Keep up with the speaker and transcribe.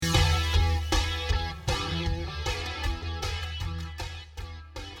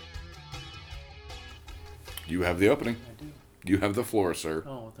You have the opening. I do. You have the floor, sir.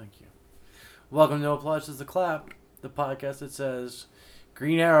 Oh, thank you. Welcome to Applause is the Clap, the podcast that says,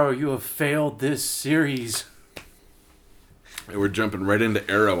 Green Arrow, you have failed this series. And we're jumping right into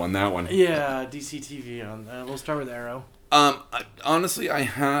Arrow on that one. Yeah, DC TV. We'll start with Arrow. Honestly, I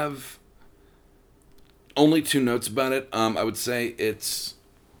have only 2 notes about it. I would say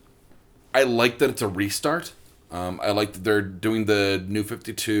I like that it's a restart. I like that they're doing the New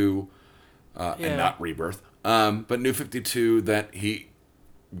 52, and not Rebirth, but New 52 that he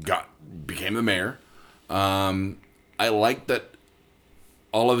became the mayor. I like that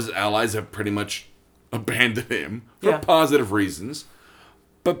all of his allies have pretty much abandoned him for positive reasons.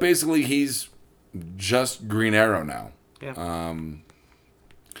 But basically, he's just Green Arrow now. Yeah.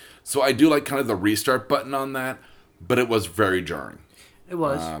 So I do like kind of the restart button on that, but it was very jarring. It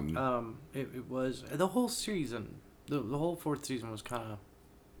was. It was. The whole season, the whole 4th season was kind of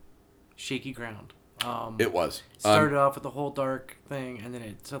shaky ground. It was. It started off with the whole dark thing, and then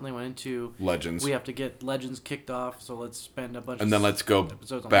it suddenly went into Legends. We have to get Legends kicked off, so let's spend a bunch and then let's go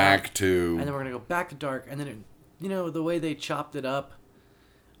episodes on back that. to... And then we're going to go back to dark, and then, the way they chopped it up,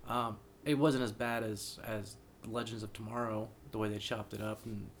 it wasn't as bad as Legends of Tomorrow, the way they chopped it up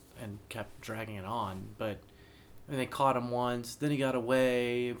and kept dragging it on, but... And they caught him once. Then he got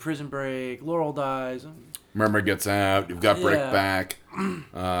away. Prison Break. Laurel dies. Murmur gets out. You've got Brick back.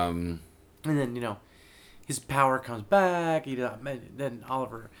 And then his power comes back. Then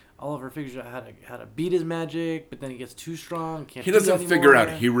Oliver figures out how to beat his magic, but then he gets too strong. Can't he doesn't figure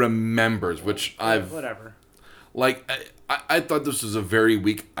out. He remembers, which whatever. Like I thought this was a very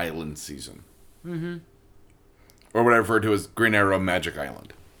weak island season. Mm-hmm. Or what I refer to as Green Arrow Magic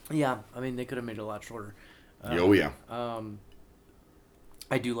Island. Yeah, I mean they could have made it a lot shorter. Oh, yeah.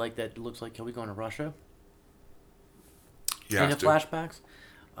 I do like that it looks like he'll be going to Russia. Yeah. In the flashbacks.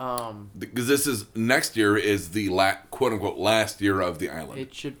 Because this is, next year is the quote-unquote last year of the island.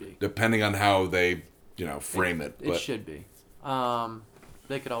 It should be. Depending on how they, frame it. It should be.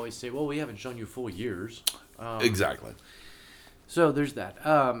 They could always say, well, we haven't shown you full years. Exactly. So there's that.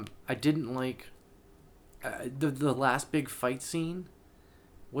 I didn't like... the last big fight scene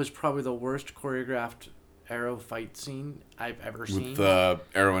was probably the worst choreographed Arrow fight scene I've ever seen. With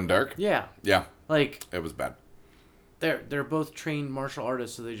Arrow and Dark? Yeah. Yeah. Like... It was bad. They're both trained martial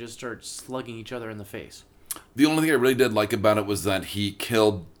artists, so they just start slugging each other in the face. The only thing I really did like about it was that he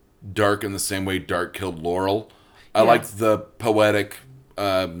killed Dark in the same way Dark killed Laurel. I liked the poetic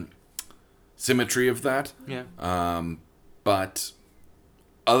symmetry of that. Yeah. But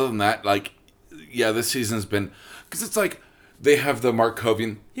other than that, this season's been... Because it's like... They have the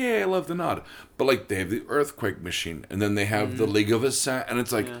Markovian, I love the nod. But, they have the Earthquake Machine. And then they have the League of Assassin. And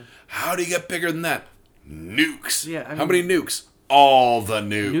it's how do you get bigger than that? Nukes. Yeah, I mean, how many nukes? All the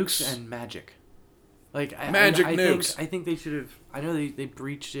nukes. Nukes and magic. Magic nukes. I think they should have... I know they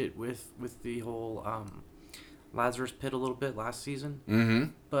breached it with the whole Lazarus Pit a little bit last season.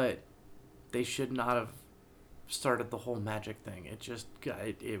 Mm-hmm. But they should not have started the whole magic thing. It just...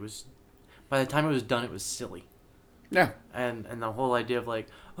 It was... By the time it was done, it was silly. Yeah. And the whole idea of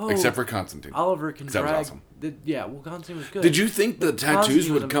except for Constantine. Oliver can drag... That was awesome. Constantine was good. Did you think the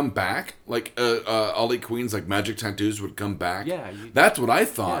tattoos would come back? Ollie Queen's magic tattoos would come back? Yeah. That's what I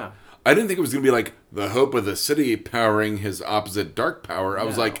thought. Yeah. I didn't think it was going to be the hope of the city powering his opposite dark power. I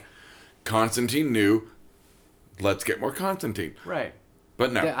was Constantine knew, let's get more Constantine. Right.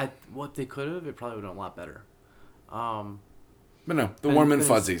 But no. What they could have, it probably would have been a lot better. But no, the warm and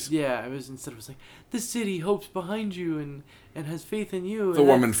fuzzies. It was instead of the city hopes behind you and has faith in you. The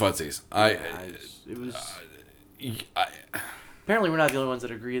warm and fuzzies. It was. Apparently, we're not the only ones that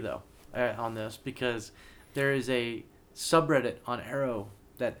agree though on this, because there is a subreddit on Arrow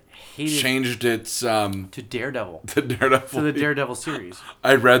that changed its to Daredevil. To Daredevil. To the Daredevil series.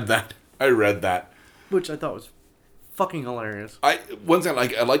 I read that. Which I thought was fucking hilarious. I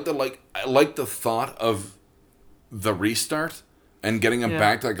like the thought of the restart. And getting him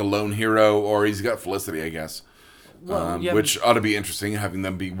back to a lone hero, or he's got Felicity, I guess. Well, which ought to be interesting, having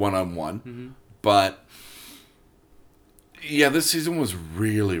them be one-on-one. Mm-hmm. But, this season was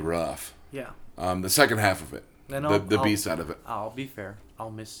really rough. Yeah. The second half of it. And the B side of it. I'll be fair. I'll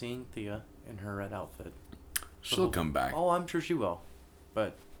miss seeing Thea in her red outfit. She'll come back. Oh, I'm sure she will.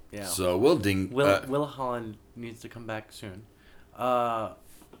 But, yeah. So, we'll ding... Willa Holland needs to come back soon. I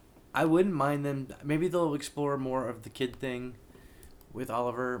wouldn't mind them... Maybe they'll explore more of the kid thing with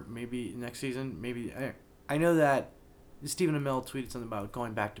Oliver, maybe next season. Maybe I know that Stephen Amell tweeted something about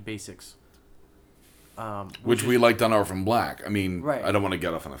going back to basics. Which we liked on Orphan Black. I mean, right. I don't want to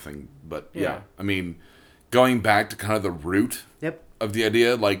get off on a thing, but yeah. I mean, going back to kind of the root yep. of the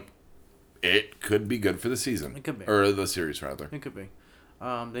idea, like, it could be good for the season. It could be. Or the series, rather. It could be.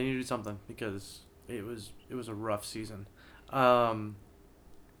 They need to do something because it was a rough season. But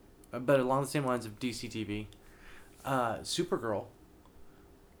along the same lines of DC TV, Supergirl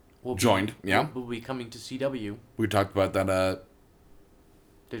will Joined, yeah. will be coming to CW. We talked about that,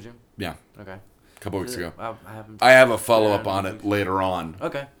 Did you? yeah, Okay. a couple weeks ago. I haven't. I have a follow-up on it later on.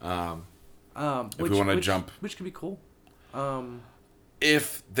 Okay. If we want to jump. Which could be cool.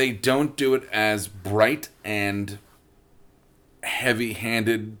 If they don't do it as bright and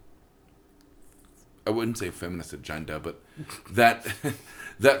heavy-handed, I wouldn't say feminist agenda, but that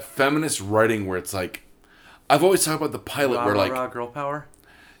that feminist writing where it's like, I've always talked about the pilot where like girl power.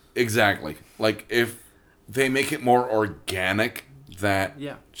 Exactly, like if they make it more organic that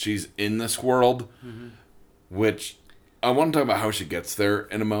she's in this world, which I want to talk about how she gets there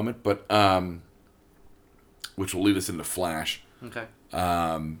in a moment, but which will lead us into Flash. Okay.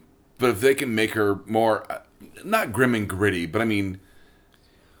 But if they can make her more, not grim and gritty, but I mean,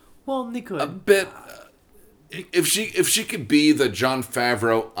 well, they could a bit. If she could be the Jon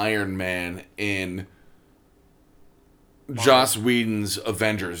Favreau Iron Man in Joss Whedon's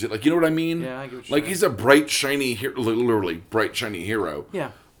Avengers, like, you know what I mean? Yeah, I get what you're like saying. he's a bright shiny, literally bright shiny hero.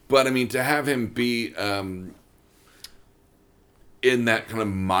 Yeah. But I mean, to have him be in that kind of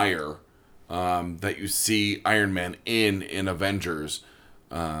mire that you see Iron Man in Avengers,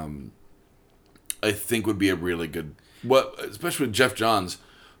 I think would be a really good. Especially with Jeff Johns,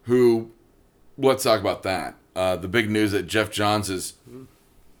 who, let's talk about that. The big news that Jeff Johns is,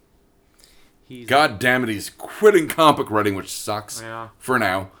 God damn it, he's quitting comic writing, which sucks for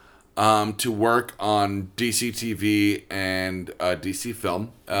now, to work on DC TV and DC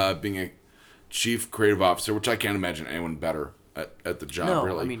Film, being a chief creative officer, which I can't imagine anyone better at the job. No,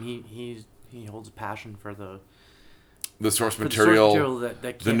 really. I mean he holds a passion for the source material,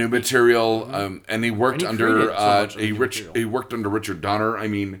 the new material, and he worked under he worked under Richard Donner. I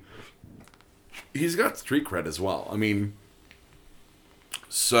mean, he's got street cred as well. I mean,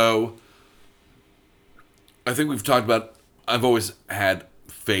 so I think we've talked about. I've always had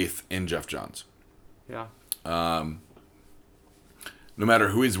faith in Jeff Johns. Yeah. No matter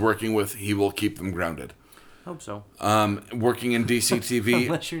who he's working with, he will keep them grounded. Hope so. Working in DC TV.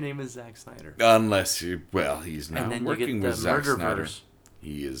 Unless your name is Zack Snyder. He's not working with with Zack Snyder.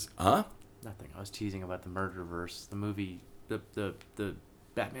 He is, Nothing. I was teasing about the Murderverse, the movie, the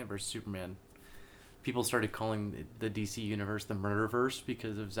Batman vs Superman. People started calling the DC universe the Murderverse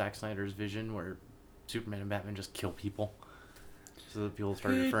because of Zack Snyder's vision, where Superman and Batman just kill people. So people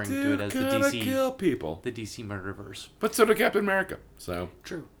started referring to it as the DC kill people, the DC Murderverse. But so did Captain America. So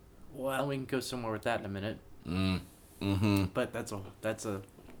true. Well, we can go somewhere with that in a minute. But that's a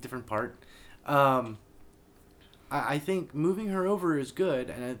different part. I think moving her over is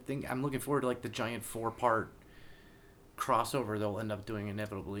good, and I think I'm looking forward to like the giant 4-part crossover they'll end up doing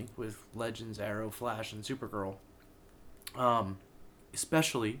inevitably with Legends, Arrow, Flash, and Supergirl.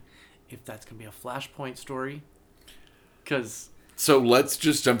 Especially if that's gonna be a Flashpoint story, So let's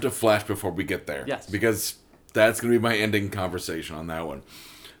just jump to Flash before we get there. Yes. Because that's gonna be my ending conversation on that one.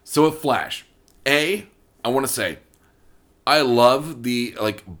 So with Flash, I want to say, I love the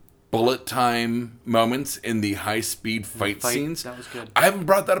bullet time moments in the high speed fight scenes. That was good. I haven't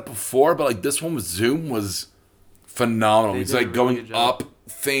brought that up before, but this one with Zoom was phenomenal. He's really going up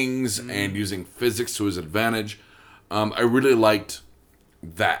things and using physics to his advantage. I really liked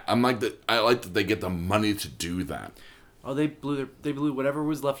that. I like that they get the money to do that. Oh, they blew whatever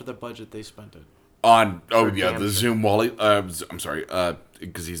was left of the budget. They spent it. The Zoom Wally. I'm sorry,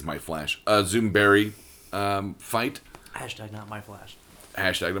 because he's my Flash. Zoom Barry fight. Hashtag not my Flash.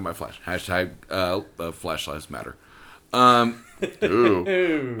 Hashtag not my Flash. Hashtag Flash Lives Matter. I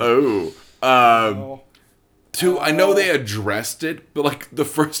know they addressed it, but the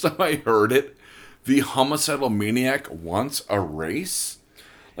first time I heard it, the homicidal maniac wants a race.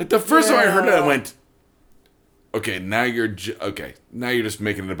 The first time I heard it, I went, okay, now you're just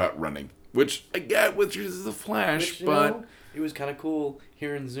making it about running. Which I get, which is the Flash, but it was kind of cool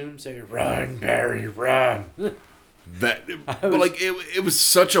hearing Zoom say, "Run, Barry, run." It was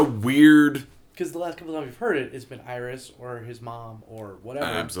such a weird. Because the last couple times we've heard it, it's been Iris or his mom or whatever.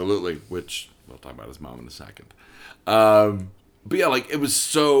 Absolutely, which we'll talk about his mom in a second. But yeah, it was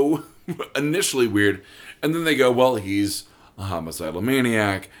so initially weird, and then they go, "Well, he's a homicidal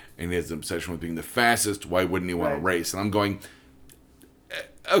maniac, and he has an obsession with being the fastest. Why wouldn't he want to race?" And I'm going,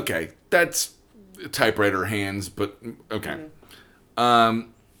 okay, that's typewriter hands, but okay. Mm-hmm.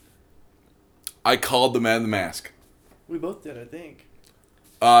 I called the Man in the Mask. We both did, I think.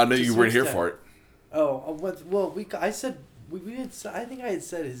 No, you weren't here for it. Oh, well, I said I think I had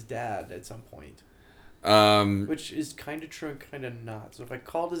said his dad at some point, which is kind of true and kind of not. So if I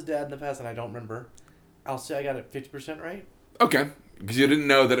called his dad in the past and I don't remember, I'll say I got it 50% right. Okay, because you didn't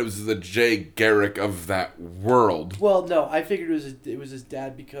know that it was the Jay Garrick of that world. Well, no, I figured it was his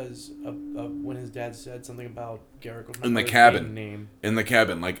dad because of when his dad said something about Garrick was In the his cabin. maiden name. In the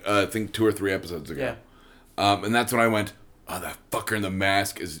cabin, like I think 2 or 3 episodes ago. Yeah. And that's when I went, oh, that fucker in the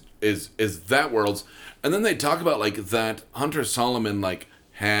mask is that world's. And then they talk about like that Hunter Solomon like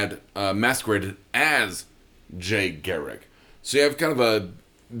had masqueraded as Jay Garrick. So you have kind of a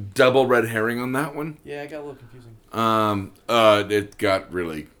double red herring on that one. Yeah, it got a little confusing. It got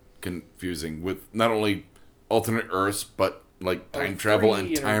really confusing with not only alternate Earths, but like time travel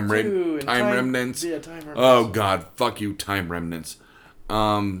and time remnants. Yeah, time remnants. Oh God, fuck you, time remnants.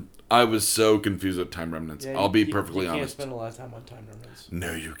 I was so confused with time remnants. Yeah, I'll be perfectly you honest. can't spend a lot of time on time remnants.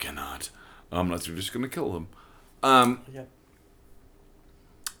 No, you cannot. Unless you're just gonna kill them. Yeah.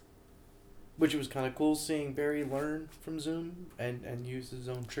 Which was kind of cool seeing Barry learn from Zoom and use his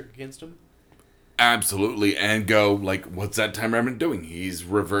own trick against him. Absolutely, and go like, what's that time remnant doing? He's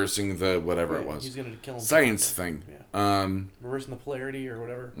reversing the whatever it was. He's gonna kill him. Science thing. Yeah. Reversing the polarity or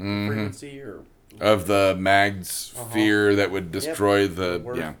whatever, frequency or of the Mag's sphere that would destroy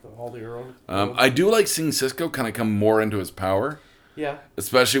all the Earth. I do like seeing Cisco kind of come more into his power. Yeah.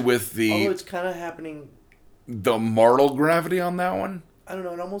 Especially with although it's kind of happening. The mortal gravity on that one. I don't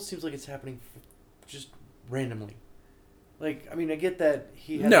know. It almost seems like it's happening just randomly. Like, I mean, I get that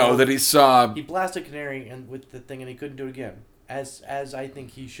he had that he saw. He blasted Canary and with the thing, and he couldn't do it again, as I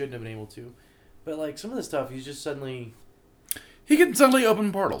think he shouldn't have been able to. But like some of the stuff, he's just suddenly. He can suddenly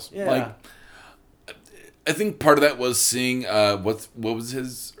open portals. Yeah. Like, I think part of that was seeing what was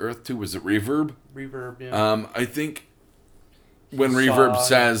his Earth 2? Was it Reverb? Reverb. Yeah. I think when Reverb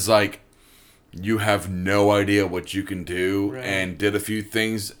says like, you have no idea what you can do, and did a few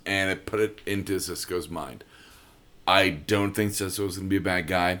things, and it put it into Cisco's mind. I don't think Cisco's going to be a bad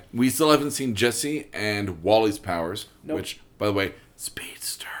guy. We still haven't seen Jesse and Wally's powers, which, by the way,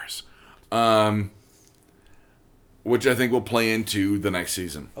 speedsters. Which I think will play into the next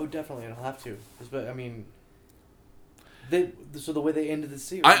season. Oh, definitely. It'll have to. But, I mean, so the way they ended the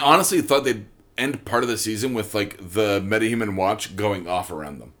series. I honestly thought they'd end part of the season with, like, the Metahuman Watch going off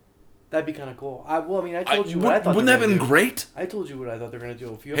around them. That'd be kind of cool. I told you what I thought. Wouldn't that have been great? I told you what I thought they were going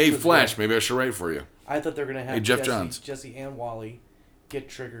to do. Hey, Flash, maybe I should write for you. I thought they were going to have Jeff Johns. Jesse and Wally get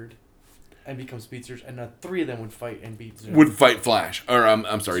triggered and become speedsters, and the 3 of them would fight and beat Zoom. Would fight Flash. Or,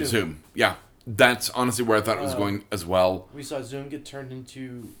 I'm sorry, Zoom. Yeah. That's honestly where I thought it was going as well. We saw Zoom get turned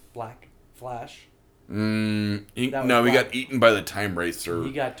into Black Flash. He got eaten by the Time Racer.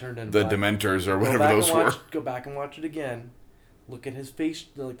 He got turned into the Dementors or whatever those were. Go back and watch it again. Look at his face,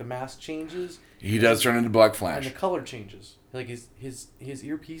 like the mask changes. He does turn into Black Flash. And the color changes. Like his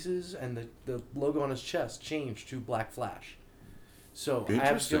earpieces and the logo on his chest change to Black Flash. So I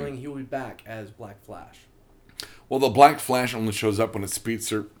have a feeling he will be back as Black Flash. Well, the Black Flash only shows up when a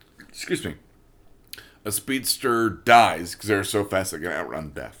speedster dies because they're so fast they can outrun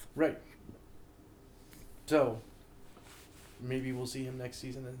death. Right. So maybe we'll see him next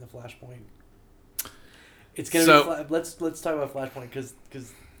season in the Flashpoint. It's gonna be let's talk about Flashpoint because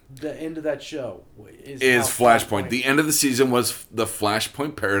the end of that show is Flashpoint. The end of the season was the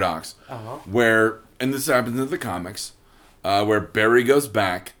Flashpoint paradox, where, and this happens in the comics, where Barry goes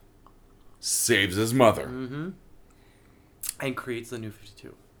back, saves his mother, and creates the New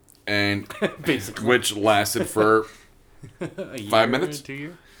 52, and basically, which lasted for 5 minutes, 2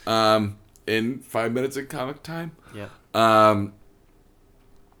 years, in 5 minutes in comic time. Yeah.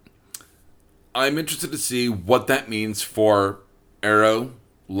 I'm interested to see what that means for Arrow,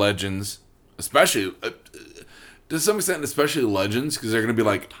 Legends, especially, to some extent, especially Legends, because they're going to be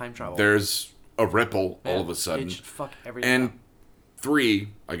like, time travel. There's a ripple all of a sudden. It should fuck everything and up. 3,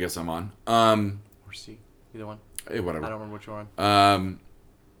 I guess I'm on. Or C, either one. Hey, whatever. I don't remember which you're on.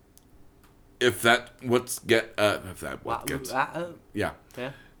 If that gets, yeah.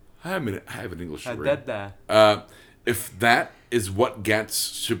 Yeah. I have an English I degree. did that. If that is what gets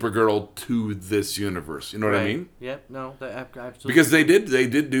Supergirl to this universe, you know what I mean? Yep. No, absolutely. Because they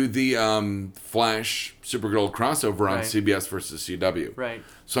did do the Flash Supergirl crossover on CBS versus CW. Right.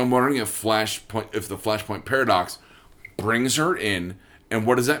 So I'm wondering if the Flashpoint paradox brings her in, and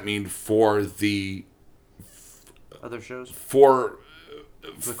what does that mean for the other shows? For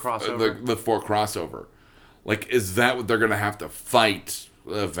the crossover. The for crossover. Like, is that what they're going to have to fight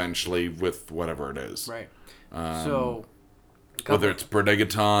eventually with whatever it is? Right. Whether it's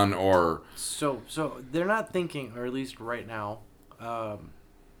Prodegaton or... So they're not thinking, or at least right now,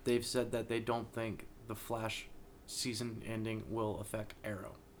 they've said that they don't think the Flash season ending will affect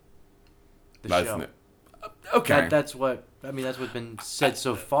Arrow. The That's show. okay. That's what I mean. That's what's been said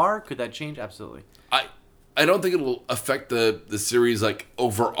so far. Could that change? Absolutely. I don't think it'll affect the series like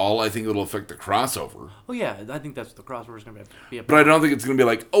overall. I think it'll affect the crossover. Oh yeah, I think that's what the crossover is going to be about. But I don't think it's going to be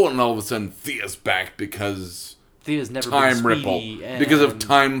like, oh, and all of a sudden Thea's back because Thea's never Time been Ripple Speedy because of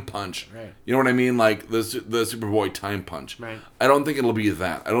Time Punch. Right. You know what I mean? Like the Superboy Time Punch. Right. I don't think it'll be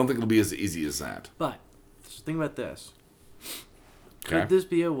that. I don't think it'll be as easy as that. But just think about this. Okay. Could this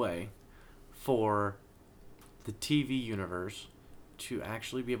be a way for the TV universe to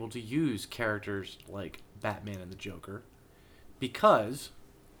actually be able to use characters like Batman and the Joker? Because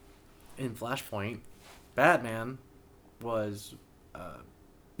in Flashpoint, Batman was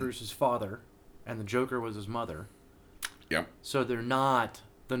Bruce's father and the Joker was his mother. Yep. So they're not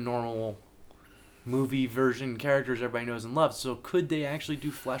the normal movie version characters everybody knows and loves. So could they actually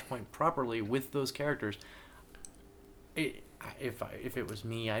do Flashpoint properly with those characters? If it was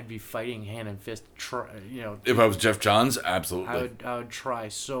me, I'd be fighting hand and fist. If I was Jeff Johns, absolutely. I would try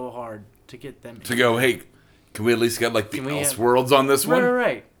so hard to get them to go, hey, can we at least get like the Can we have- Elseworlds on this one?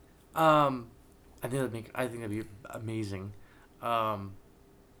 Right. I think that'd be amazing. I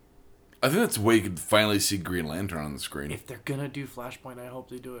think that's the way you could finally see Green Lantern on the screen. If they're gonna do Flashpoint, I hope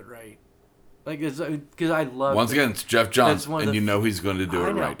they do it right. Like, because I love. Once again, it's Jeff Johns, that's one of and the- you know he's going to do I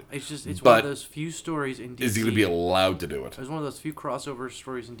it know. right. It's one But of those few stories in DC. is he going to be allowed to do it? It was one of those few crossover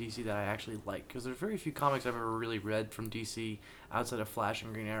stories in DC that I actually like, because there's very few comics I've ever really read from DC outside of Flash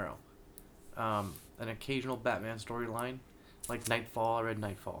and Green Arrow. An occasional Batman storyline, like Nightfall. I read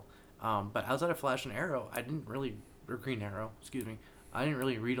Nightfall, but outside of Flash and Arrow, I didn't really, or Green Arrow, excuse me, I didn't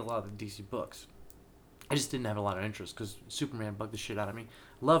really read a lot of the DC books. I just didn't have a lot of interest because Superman bugged the shit out of me.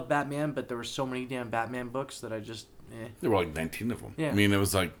 Love Batman, but there were so many damn Batman books that I just There were like 19 of them. Yeah. I mean, it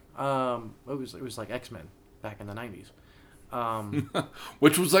was like... it was like X-Men back in the 90s.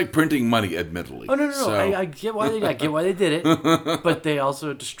 Which was like printing money, admittedly. Oh no! So- I get why they did it, but they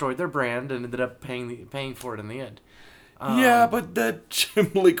also destroyed their brand and ended up paying for it in the end. Yeah, but that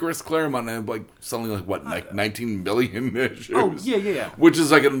Jim Lee, Chris Claremont ended up like selling like what, like 19 million issues. Oh yeah. Which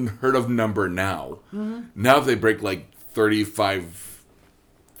is like an unheard of number now. Mm-hmm. Now if they break like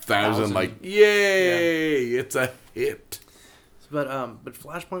 35,000, like yay, it's a hit. But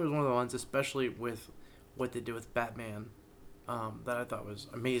Flashpoint was one of the ones, especially with what they did with Batman, that I thought was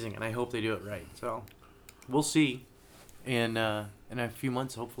amazing, and I hope they do it right. So we'll see in a few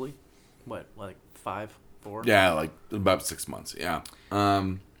months, hopefully. What, like 5, 4? Yeah, like about 6 months. Yeah.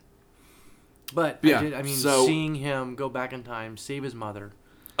 But yeah, so- seeing him go back in time, save his mother.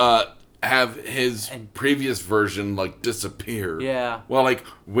 Have his previous version like disappear. Yeah. While like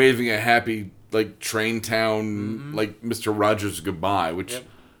waving a happy like train town like Mr. Rogers goodbye, which Yep.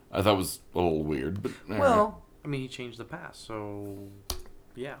 I thought was a little weird. But Well, I mean, he changed the past, so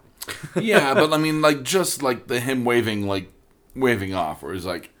yeah. yeah, but I mean, like just like him waving off, where he's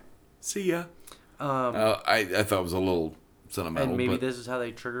like, "See ya." I thought it was a little sentimental. And maybe but, this is how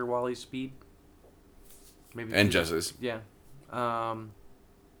they trigger Wally's speed. Maybe. and Jesse's. Yeah.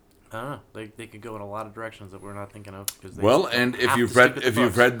 I don't know. They could go in a lot of directions that we're not thinking of. Cause they Well, and if have you've to read stick with the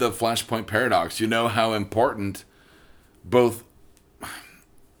books. the Flashpoint Paradox, you know how important both.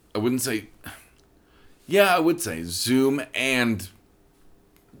 I wouldn't say. Yeah, I would say Zoom and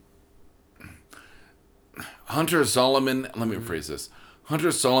Hunter Solomon. Let me rephrase this: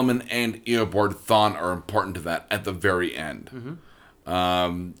 Hunter Solomon and Eobard Thawne are important to that at the very end.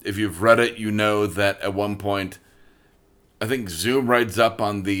 If you've read it, you know that at one point, I think Zoom rides up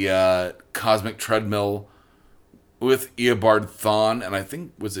on the cosmic treadmill with Eobard Thawne, and I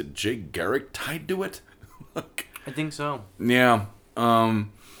think, was it Jay Garrick tied to it? I think so. Yeah,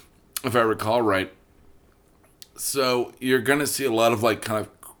 if I recall right. So you're going to see a lot of like kind of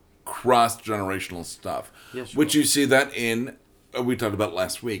cross-generational stuff. Yes, which you see that in, we talked about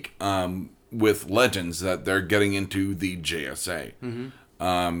last week, with Legends, that they're getting into the JSA.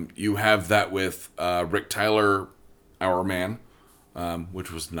 You have that with Rick Tyler, Our Man,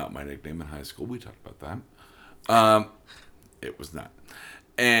 which was not my nickname in high school. We talked about that. It was not.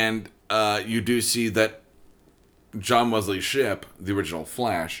 And you do see that John Wesley Shipp, the original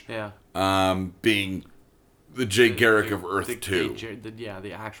Flash, being the Jay Garrick of Earth 2.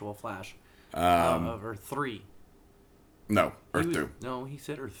 The actual Flash of Earth 3. No, Earth 2. No, he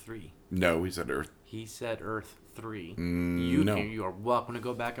said Earth 3. No, he said Earth. He said Earth 3. No. You are welcome to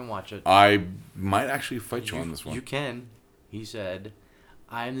go back and watch it. I might actually fight you on this one. You can. He said,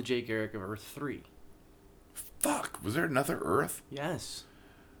 I am the Jay Garrick of Earth 3. Fuck, was there another Earth? Yes.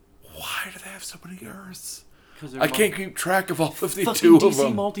 Why do they have so many Earths? Because I can't keep track of all 52 fucking of DC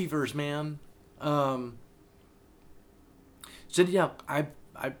them. multiverse, man. So yeah, I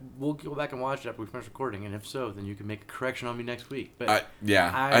will go back and watch it after we finish recording, and if so, then you can make a correction on me next week. But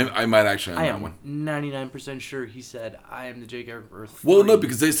I might actually on I that am one. 99% sure he said, "I am the Jay Garrick of Earth." Well, 3. no,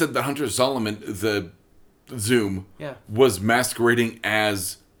 because they said that Hunter Solomon, the Zoom, Yeah. was masquerading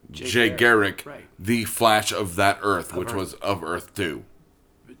as Jay Garrick, right. the Flash of that Earth, which Earth. was of Earth 2.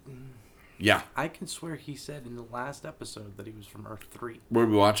 Yeah. I can swear he said in the last episode that he was from Earth 3. We'll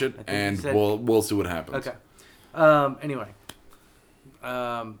watch it, he and said- we'll see what happens. Okay. Anyway.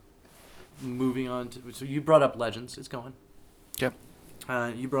 Moving on to... So you brought up Legends. It's going. Yep.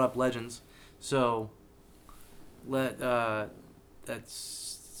 You brought up Legends. So... that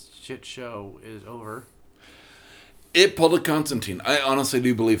shit show is over. It pulled a Constantine. I honestly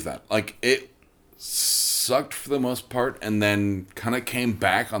do believe that. Like, it sucked for the most part, and then kind of came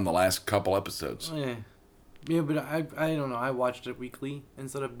back on the last couple episodes. Yeah, but I don't know. I watched it weekly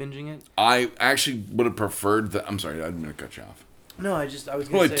instead of binging it. I actually would have preferred that. I'm sorry, I didn't mean to cut you off. No, I was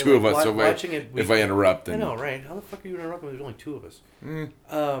going Only to say... two of us, so watching it if I interrupt, I then... know, right? How the fuck are you interrupting when there's only two of us?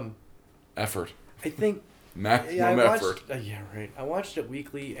 Effort. I think... Maximum I watched, effort. yeah, right. I watched it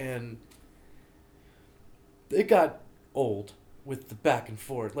weekly, and it got old with the back and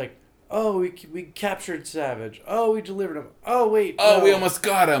forth. Like, oh, we captured Savage. Oh, we delivered him. Oh, wait. Oh, no. we almost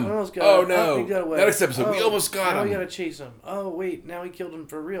got him. We almost got Oh, him. no. We got away. Next episode, we almost got now him. we gotta chase him. Oh, wait. Now we killed him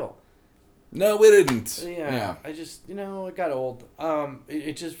for real. No, we didn't. Yeah. I just, it got old.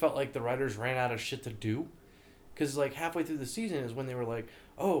 It just felt like the writers ran out of shit to do. Because, like, halfway through the season is when they were like,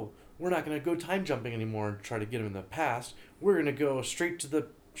 oh, we're not going to go time jumping anymore and try to get him in the past. We're going to go straight to the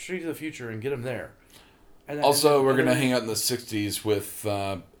future and get him there. And Also, we're going to hang out in the 60s with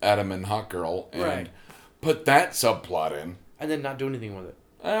Adam and Hawkgirl and Right. put that subplot in. And then not do anything with it.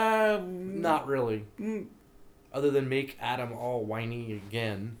 Not really. Other than make Adam all whiny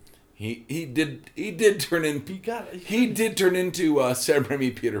again. He did turn into Sam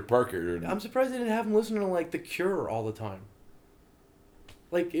Raimi Peter Parker. I'm surprised they didn't have him listening to, like, The Cure all the time.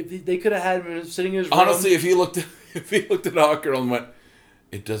 Like, if they could have had him sitting in his room. Honestly, if he looked at Hawkgirl and went,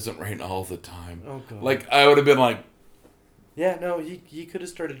 "It doesn't rain all the time," Oh, God. like I would have been like, yeah, no, he could have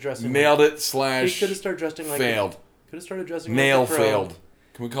started dressing. nailed like, it. He could have started dressing like failed. Could have started dressing Nail like the Crow. failed.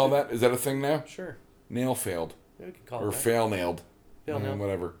 Can we call that? Is that a thing now? Sure. Nail failed. Yeah, we can call Or it that. fail nailed. Fail nailed.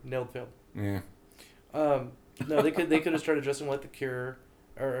 Whatever. Nailed failed. Yeah. No, they could have started dressing like the Cure,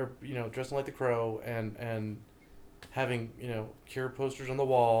 or dressing like the Crow, and having Cure posters on the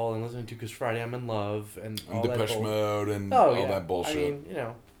wall and listening to "'Cause Friday I'm in Love" and all that Depeche bull- Mode and Oh, all yeah. that bullshit. I mean,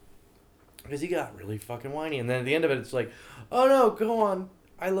 because he got really fucking whiny, and then at the end of it, it's like, oh no, go on,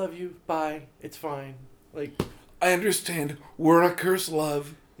 I love you, bye, it's fine, like, I understand. We're a cursed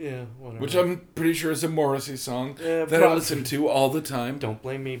love. yeah, whatever. Which I'm pretty sure is a Morrissey song Yeah, that I listen to all the time. Don't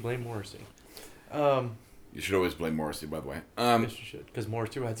blame me, blame Morrissey. You should always blame Morrissey, by the way. Yes, you should, because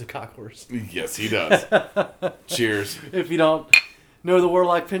Morrissey rides a cock horse. Yes, he does. Cheers. If you don't know the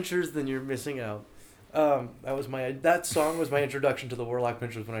Warlock Pinchers, then you're missing out. That song was my introduction to the Warlock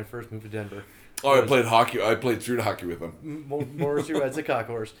Pinchers when I first moved to Denver. Oh, I played hockey. I played street hockey with him. Morrissey rides a cock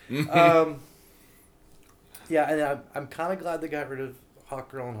horse. Yeah, and I'm kind of glad they got rid of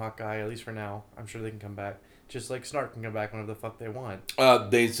Hawkgirl and Hawkeye, at least for now. I'm sure they can come back. Just like Snart can come back whenever the fuck they want.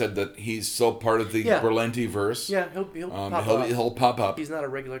 They said that he's still part of the Berlanti verse. Yeah, he'll pop up. He'll pop up. He's not a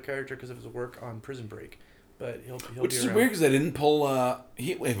regular character because of his work on Prison Break, but he'll Which be is around. weird because I didn't pull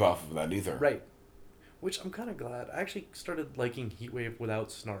Heatwave off of that either. Right. Which I'm kind of glad. I actually started liking Heatwave without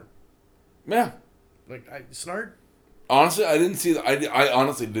Snart. Yeah. Like, Snart... Honestly, I didn't see. I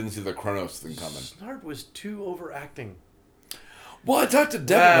honestly didn't see the Kronos thing coming. Snart was too overacting. Well, I talked to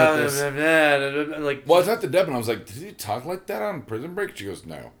Deb about this. Like, Well, I talked to Deb and I was like, "Did he talk like that on Prison Break?" She goes,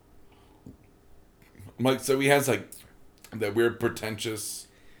 "No." I'm like, so he has like that weird pretentious.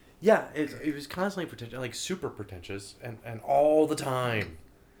 yeah, it was constantly pretentious, like super pretentious, and all the time.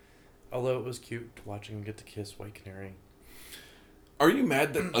 Although it was cute watching him get to kiss White Canary. Are you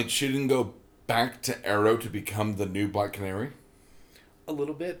mad that like she didn't go back to Arrow to become the new Black Canary? A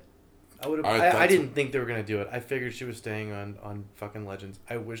little bit. I I didn't think they were gonna do it. I figured she was staying on fucking Legends.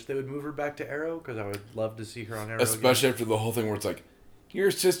 I wish they would move her back to Arrow because I would love to see her on Arrow. Especially after the whole thing where it's like,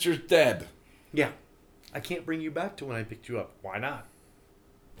 your sister's dead. Yeah, I can't bring you back to when I picked you up. Why not?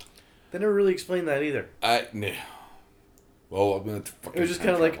 They never really explained that either. Nah. Well, I'm gonna fucking. It was just time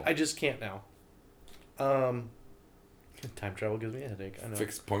kind of like, travel. I just can't now. Time travel gives me a headache. I know.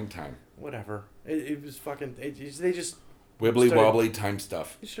 Fixed point time. Whatever. It was fucking. They just Wibbly started- wobbly time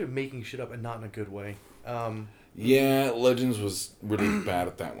stuff. they started making shit up and not in a good way. Yeah, Legends was really bad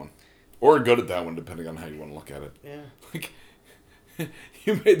at that one, or good at that one, depending on how you want to look at it. Yeah. Like,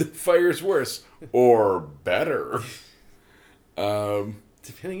 you made the fires worse or better.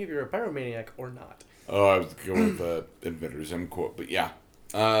 Depending if you're a pyromaniac or not. Oh, I was going with the Inventor's End quote, but yeah.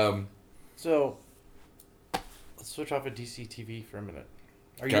 So, let's switch off of DC TV for a minute.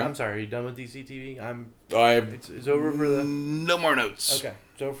 Okay. I'm sorry, are you done with DC TV? It's over for the... No more notes. Okay,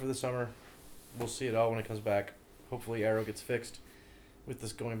 it's over for the summer. We'll see it all when it comes back. Hopefully Arrow gets fixed with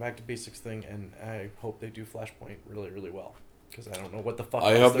this going back to basics thing, and I hope they do Flashpoint really, really well. Because I don't know what the fuck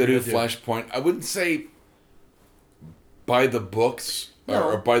I else hope they're they do gonna Flashpoint. I wouldn't say by the books No.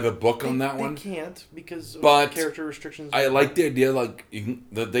 or by the book on that They one. can't because of But character restrictions. I like the idea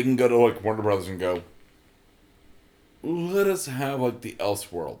that they can go to like Warner Brothers and go, let us have like the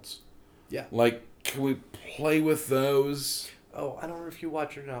Elseworlds. Yeah. Like, can we play with those? Oh, I don't know if you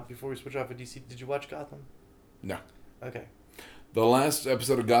watched or not. Before we switch off of DC, did you watch Gotham? No. Okay. The last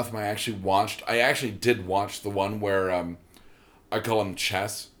episode of Gotham I actually watched. I actually did watch the one where I call him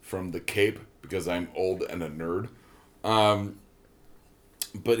Chess from The Cape because I'm old and a nerd.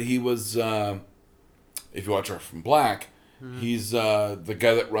 But he was, if you watch Art from Black, he's the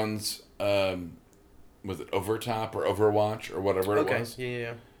guy that runs, was it Overtop or Overwatch or whatever it was?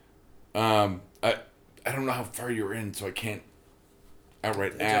 Yeah. I don't know how far you're in, so I can't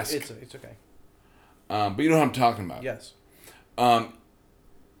outright ask. It's okay. But you know what I'm talking about. Yes.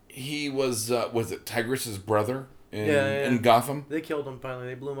 He was it Tigris's brother in Yeah. Gotham? They killed him finally.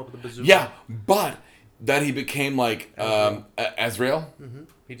 They blew him up with a bazooka. Yeah, but that he became like Azrael. Mm-hmm.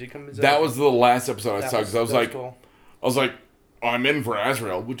 He did come. That was the last episode I saw because I was like, cool. oh, I'm in for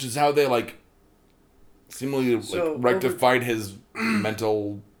Azrael, which is how they like seemingly So, rectified his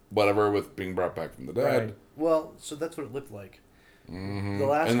mental whatever with being brought back from the dead. Right. Well, so that's what it looked like. Mm-hmm. The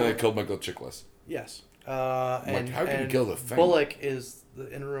last and then one- they killed Michael Chiklis. Yes. How can you kill the thing? Bullock is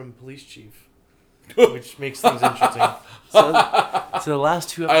the interim police chief, which makes things interesting. So the last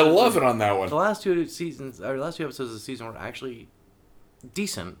two I episodes, love it on that one. The last two episodes of the season were actually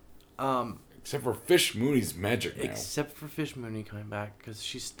decent. Except for Fish Mooney's magic now. Except for Fish Mooney coming back because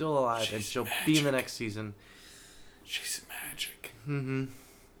she's still alive and She's she'll be in the magic. next season. She's magic. Mm-hmm.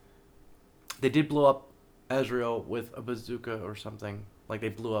 They did blow up Azrael with a bazooka or something. Like they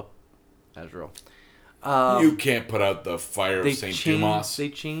blew up Azrael. You can't put out the fire of St. Dumas. They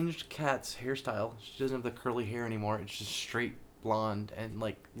changed Kat's hairstyle. She doesn't have the curly hair anymore. It's just straight blonde and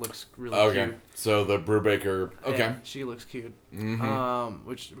like looks really Okay, cute. so the Brubaker. Okay, Yeah, she looks cute. Mhm.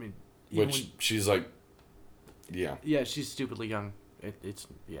 Which I mean, which she's like, yeah. yeah, she's stupidly young. It's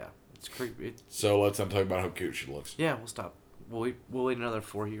creepy. So let's not talk about how cute she looks. Yeah, we'll stop. We'll wait another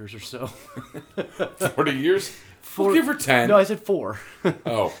 4 years or so. 40 years? Four. We'll give her 10. No, I said 4.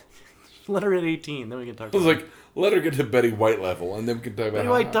 Oh. Let her at 18, then we can talk. I was like, let her get to Betty White level, and then we can talk about Betty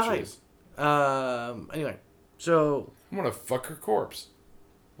how White hot she dies. is. Anyway, so I'm gonna fuck her corpse.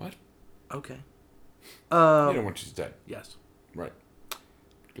 What? okay. You know when she's dead, Yes. right?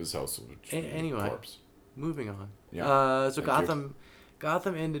 Because house will Anyway. corpse. Moving on. Yeah. So Thank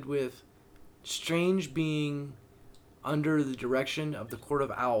Gotham ended with Strange being under the direction of the Court of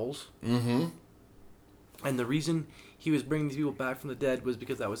Owls. Mm-hmm. And the reason he was bringing these people back from the dead was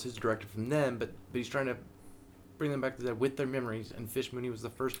because that was his directive from them, but he's trying to bring them back to the dead with their memories, and Fish Mooney was the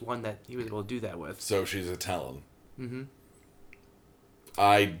first one that he was able to do that with. So she's a Talon. Mm-hmm.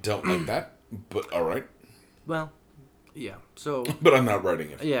 I don't like that, but all right. Well, yeah. So, But I'm not writing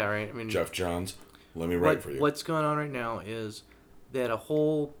it. yeah, right. I mean, Jeff Johns, let me write for you. What's going on right now is they had a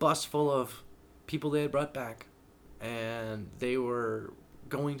whole bus full of people they had brought back, and they were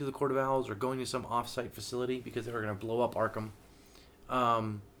going to the Court of Owls or going to some off-site facility because they were going to blow up Arkham.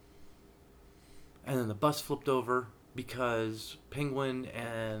 And then the bus flipped over because Penguin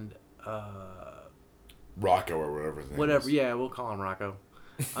and Rocco or whatever his name whatever, is. yeah, we'll call him Rocco.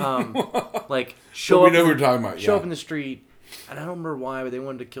 Like show we up. know who we're talking about. Show Yeah. up in the street, and I don't remember why, but they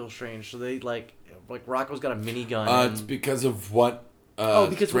wanted to kill Strange, so they like Rocco's got a minigun. It's because of what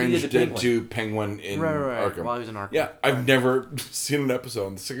because we Strange did the did Penguin. to Penguin in right. Arkham. While he was in Arkham. Yeah, I've Right. never seen an episode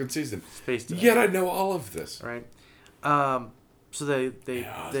in the second season. Space Dog. Yet I know all of this. Right. So they the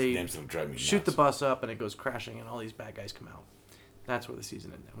names don't drive me shoot the nuts. bus up and it goes crashing and all these bad guys come out. That's where the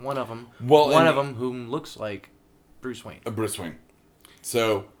season ended. And one of them, whom looks like Bruce Wayne. Bruce Wayne.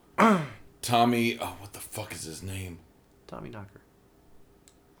 So Tommy, what the fuck is his name? Tommy Knocker.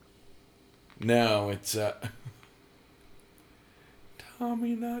 No, it's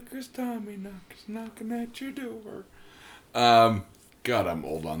Tommy Knockers, knocking at your door. God, I'm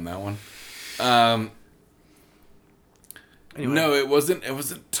old on that one. Anyway, No, it wasn't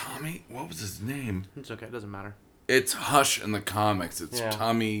Tommy. What was his name? it's okay. It doesn't matter. It's Hush in the comics. It's Yeah.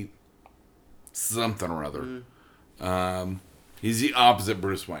 Tommy something or other. He's the opposite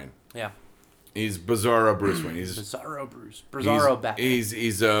Bruce Wayne. Yeah. He's Bizarro Bruce Wayne. He's Bizarro Bruce. Bizarro Batman.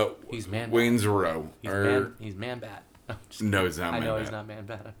 He's Man-Bat. Wayne Zero. He's Man-Bat. No, he's not. I know Man-Bat. he's not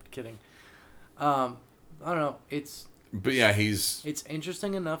Man-Bat. I'm kidding. I don't know. But yeah, he's. It's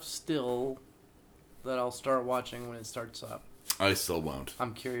interesting enough still that I'll start watching when it starts up. I still won't.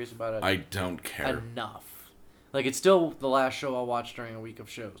 I'm curious about it. I don't care. Enough. Like, it's still the last show I'll watch during a week of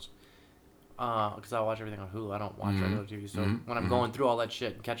shows. Because I watch everything on Hulu. I don't watch regular TV. So when I'm going through all that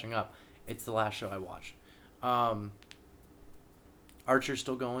shit and catching up, it's the last show I watch. Archer's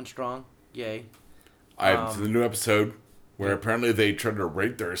still going strong. Yay. The new episode where apparently they tried to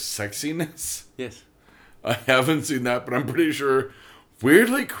rate their sexiness. Yes. I haven't seen that, but I'm pretty sure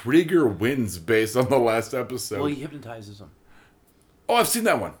weirdly Krieger wins based on the last episode. Well, he hypnotizes them. Oh, I've seen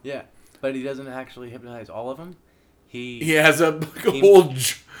that one. Yeah. But he doesn't actually hypnotize all of them. He has a whole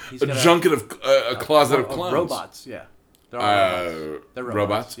junket of a closet of of clones. robots, yeah. They're all robots. They're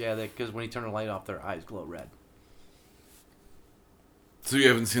robots? Yeah, because when you turn the light off, their eyes glow red. So you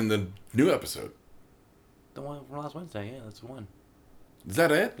haven't seen the new episode? The one from last Wednesday, yeah, that's the one. Is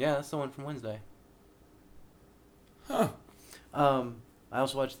that it? Yeah, that's the one from Wednesday. Huh. I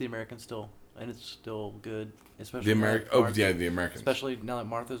also watched The Americans still, and it's still good. Especially the Americans. Especially now that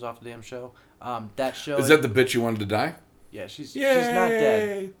Martha's off the damn show. That show is that the bitch you wanted to die? Yeah, she's not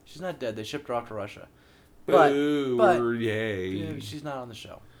dead. She's not dead. They shipped her off to Russia. But yay! Yeah, she's not on the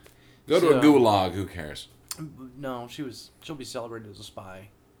show. Go to a gulag. Who cares? No, she'll be celebrated as a spy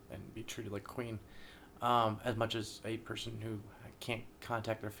and be treated like a queen. As much as a person who can't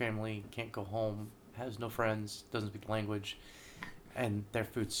contact their family, can't go home, has no friends, doesn't speak the language, and their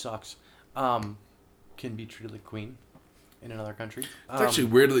food sucks, can be treated like a queen in another country. It's actually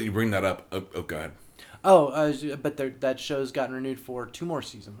weird that you bring that up. Oh, go ahead. But that show's gotten renewed for 2 more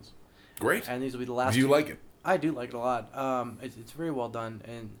seasons. Great. And these will be the last. Do you like it? I do like it a lot. It's very well done,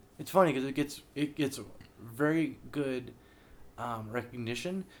 and it's funny because it gets very good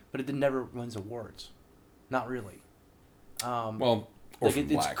recognition, but it never wins awards. Not really.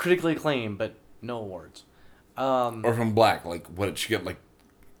 It's critically acclaimed, but no awards. Orphan Black, like what did she get? Like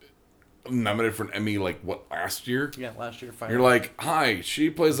nominated for an Emmy? Like what, last year? Yeah, last year. Finally. You're like, hi, she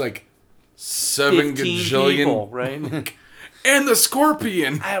plays like 7 gajillion people, right? And the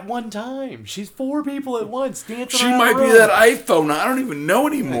Scorpion at one time. She's 4 people at once dancing. She might be that iPhone. I don't even know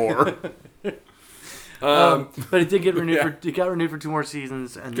anymore. But it did get renewed. It got renewed for 2 more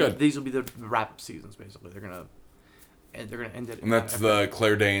seasons, and these will be the wrap seasons. Basically, they're gonna end it. And that's the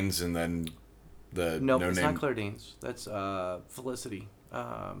Claire Danes, and then the nope, no it's name. Not Claire Danes. That's Felicity.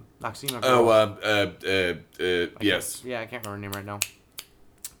 Noxina. Yes. Yeah, I can't remember her name right now.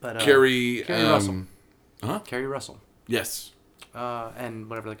 But Carrie Russell. Huh? Carrie Russell. Yes. And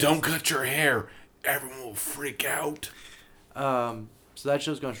whatever. Don't cut your hair. Everyone will freak out. So that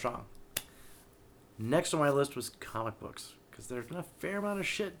show's going strong. Next on my list was comic books, because there's been a fair amount of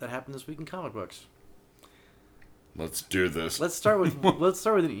shit that happened this week in comic books. Let's do this. Let's start with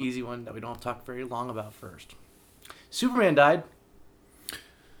an easy one that we don't talk very long about first. Superman died.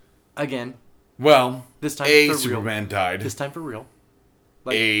 Again. Well, this time a for Superman real. died. This time for real.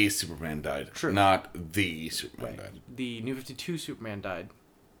 Like, a Superman died. True. Not the Superman died. The New 52 Superman died.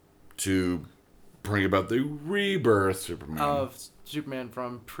 To bring about the rebirth Superman. Of Superman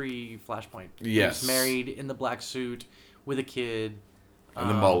from pre-Flashpoint. Yes. He was married in the black suit with a kid. And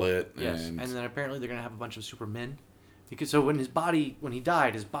the mullet. Yes. And then apparently they're going to have a bunch of Supermen. Because so when he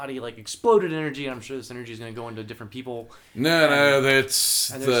died, his body like exploded energy. And I'm sure this energy is going to go into different people. No, that's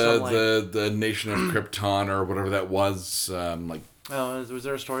the Nation of Krypton or whatever that was. Was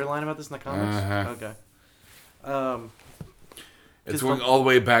there a storyline about this in the comics? Okay. It's going all the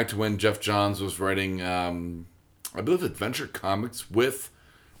way back to when Jeff Johns was writing, I believe, Adventure Comics with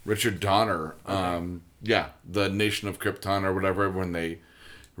Richard Donner. Okay. The Nation of Krypton or whatever, when they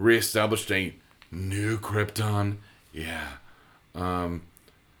reestablished a new Krypton. Yeah.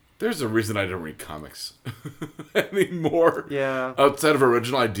 There's a reason I don't read comics anymore. Yeah. Outside of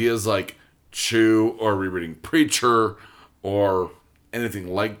original ideas like Chew or rereading Preacher or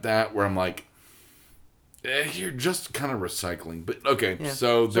anything like that, where I'm like, you're just kind of recycling. But okay,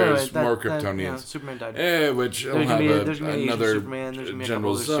 so there's more Kryptonians. Superman died. Which will have another Superman,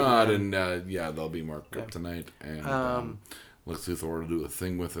 General Zod, and there'll be more Kryptonite. And Lex Luthor will do a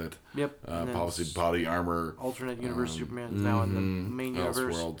thing with it. Yep. Policy body armor. Alternate universe Superman is now in the main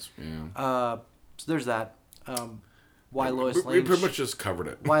universe. Elseworlds, So there's that. Why Lois Lane? We pretty much just covered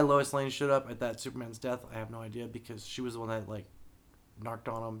it. Why Lois Lane showed up at that Superman's death, I have no idea, because she was the one that narked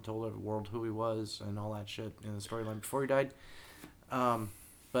on him, told the world who he was, and all that shit in the storyline before he died.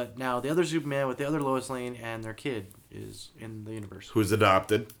 But now the other Superman with the other Lois Lane and their kid is in the universe. Who's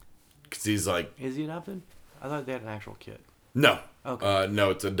adopted? Because he's like, Is he adopted? I thought they had an actual kid. no. Okay.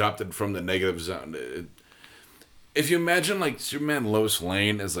 No, it's adopted from the negative zone. If you imagine like Superman Lois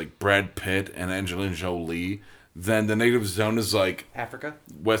Lane as like Brad Pitt and Angelina Jolie, then the negative zone is like Africa?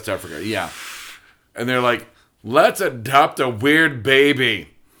 West Africa, yeah. And they're like, let's adopt a weird baby.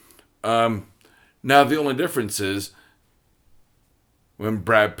 Now the only difference is when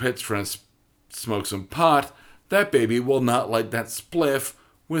Brad Pitt's friend smokes some pot, that baby will not light that spliff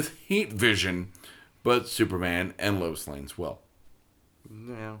with heat vision, but Superman and Lois Lane's will.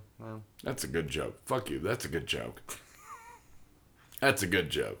 Yeah, well. That's a good joke. Fuck you. That's a good joke. That's a good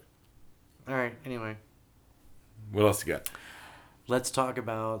joke. Alright, anyway. What else you got? Let's talk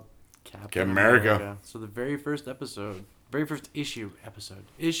about Captain America. So the very first issue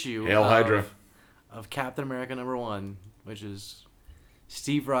Hail Hydra. of Captain America #1, which is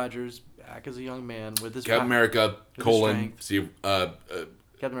Steve Rogers back as a young man with his Captain America, Steve, Captain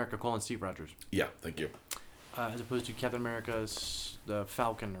America, Steve Rogers. yeah, thank you. As opposed to Captain America's the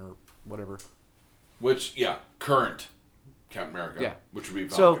Falcon or whatever. Which, yeah, current Captain America. Yeah. Which would be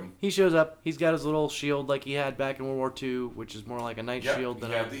So Falcon. he shows up. He's got his little shield like he had back in World War II, which is more like a night shield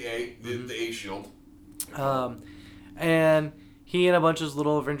than the A shield. and he and a bunch of his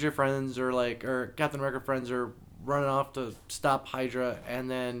little Avenger friends or Captain America friends are running off to stop Hydra,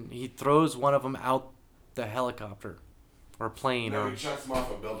 and then he throws one of them out the helicopter or plane. No, he chucks him off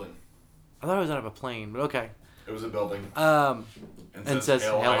a building. I thought it was out of a plane, but okay. It was a building. And says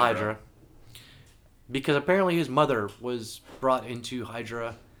Hail Hydra. Because apparently his mother was brought into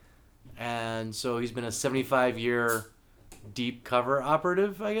Hydra, and so he's been a 75-year deep cover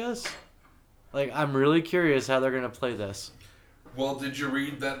operative, I guess. Like, I'm really curious how they're going to play this. Well, did you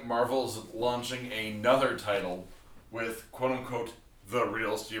read that Marvel's launching another title with quote-unquote the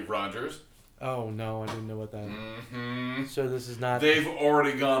real Steve Rogers? Oh, no, I didn't know about that. Mm-hmm. So this is not... They've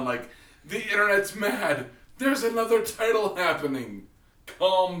already gone like, the internet's mad. There's another title happening.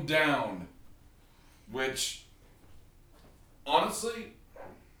 Calm down. Which, honestly,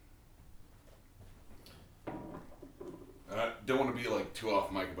 I don't want to be like too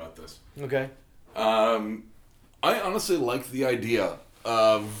off mic about this. Okay. I honestly like the idea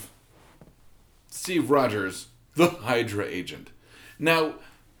of Steve Rogers, the Hydra agent. Now,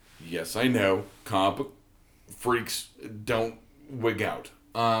 yes, I know comic book freaks don't wig out.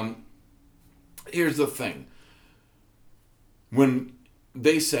 Here's the thing. When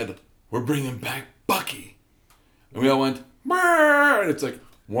they said, we're bringing back Bucky, and we all went, "Brr!" And it's like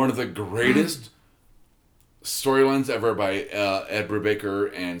one of the greatest storylines ever by Ed Brubaker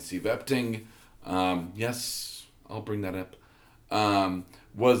and Steve Epting. Yes, I'll bring that up.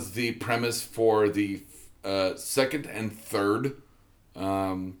 Was the premise for the second and third,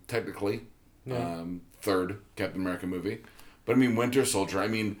 technically, third Captain America movie. But I mean, Winter Soldier, I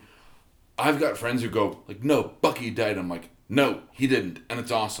mean, I've got friends who go, like, no, Bucky died. I'm like, no, he didn't. And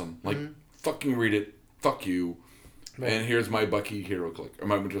it's awesome. Like, fucking read it. Fuck you. Right. And here's my Bucky hero click. Or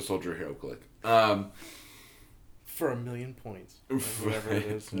my Winter Soldier hero click. For 1,000,000 points. Whatever it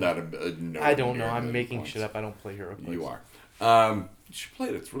is. Not a no. I don't know. I'm making shit up. I don't play hero clicks. You are. You should play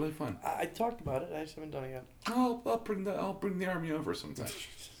it. It's really fun. I talked about it. I just haven't done it yet. I'll bring the army over sometime.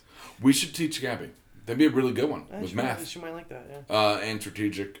 We should teach Gabby. That'd be a really good one with math. She might like that, yeah. And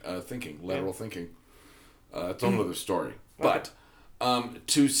strategic thinking, lateral thinking. It's another story. Okay. But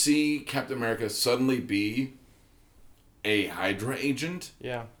to see Captain America suddenly be a Hydra agent,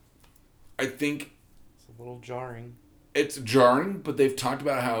 yeah, I think it's a little jarring. It's jarring, but they've talked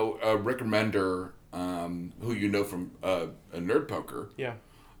about how Rick Remender, who you know from a Nerd Poker, yeah,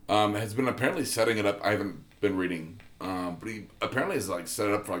 has been apparently setting it up. I haven't been reading, but he apparently has like set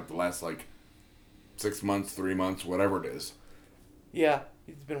it up for like the last 6 months, 3 months, whatever it is. Yeah,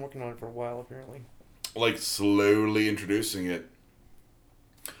 he's been working on it for a while, apparently. Like, slowly introducing it.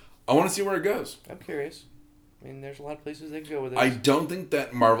 I want to see where it goes. I'm curious. I mean, there's a lot of places they can go with it. I don't think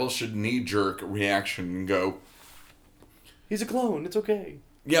that Marvel should knee-jerk reaction and go, he's a clone, it's okay.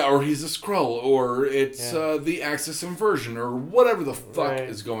 Yeah, or he's a Skrull, or it's the Axis inversion, or whatever the fuck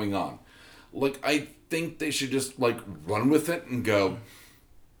is going on. Like, I think they should just, run with it and go,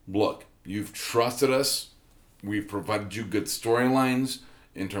 look, you've trusted us. We've provided you good storylines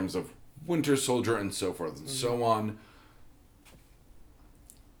in terms of Winter Soldier and so forth and so on.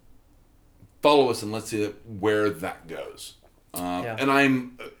 Follow us and let's see where that goes. And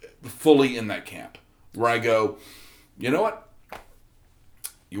I'm fully in that camp where I go, you know what?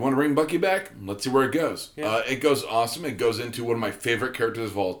 You want to bring Bucky back? Let's see where it goes. Yeah. It goes awesome. It goes into one of my favorite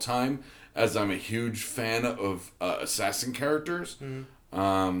characters of all time, as I'm a huge fan of assassin characters.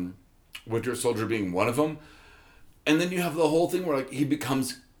 Winter Soldier being one of them. And then you have the whole thing where he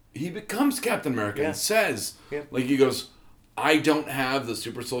becomes he becomes Captain America Yeah. and says, Yeah. like, he goes, I don't have the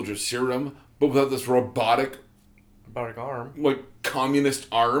super soldier serum, but without this robotic, Robotic arm. like, communist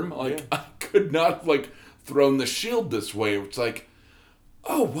arm, like, Yeah. I could not have, like, thrown the shield this way. It's like,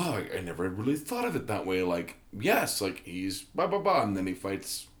 oh, wow, I never really thought of it that way. Like, yes, like, he's blah, blah, blah, and then he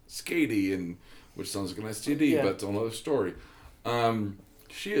fights Skady, and which sounds like an STD, Yeah. but it's another story.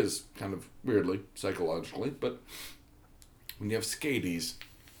 She is kind of weirdly, psychologically, but when you have Skadies,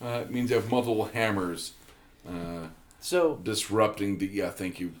 it means you have multiple hammers So disrupting the... Yeah,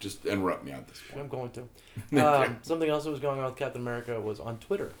 thank you. Just interrupt me on this point. I'm going to. Something else that was going on with Captain America was on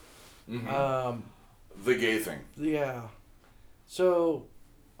Twitter. The gay thing. Yeah. So,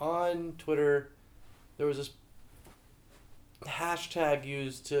 on Twitter, there was this hashtag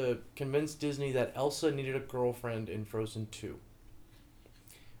used to convince Disney that Elsa needed a girlfriend in Frozen 2.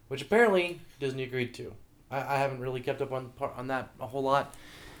 Which apparently Disney agreed to. I haven't really kept up on that a whole lot.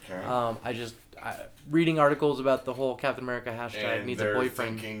 Okay. Reading articles about the whole Captain America hashtag And needs a they're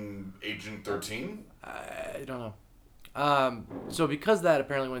boyfriend. thinking Agent 13? I don't know. So because that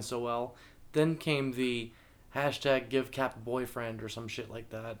apparently went so well, then came the hashtag give Cap a boyfriend or some shit like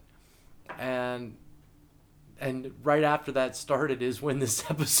that. And right after that started is when this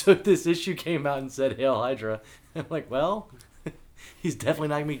issue came out and said Hail Hydra. I'm like, well, he's definitely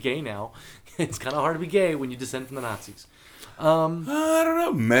not going to be gay now. It's kind of hard to be gay when you descend from the Nazis. I don't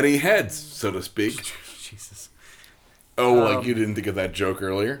know. Many heads, so to speak. Jesus. Oh, like you didn't think of that joke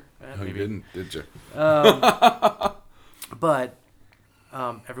earlier? No, you maybe. didn't, did you? But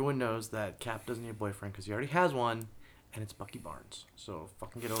everyone knows that Cap doesn't need a boyfriend because he already has one, and it's Bucky Barnes. So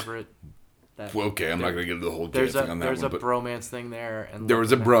fucking get over it. Well, okay, I'm not going to get into the whole gay There's thing on that there's one. a bromance thing there, and There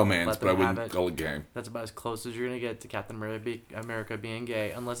was a bromance, let but I them have wouldn't it. call it gay. That's about as close as you're gonna get to Captain America being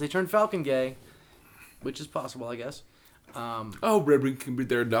gay, unless they turn Falcon gay, which is possible, I guess. Oh, Red Wing can be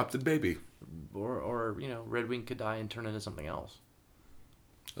their adopted baby. Or Red Wing could die and turn into something else,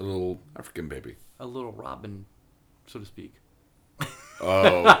 A little African baby. a little Robin, so to speak.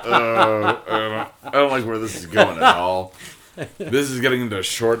 I don't like where this is going at all. This is getting into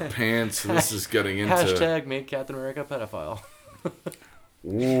short pants. This is getting into... Hashtag make Captain America pedophile.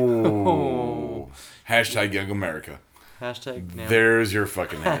 Ooh. Hashtag Young America. Hashtag Nambla. There's your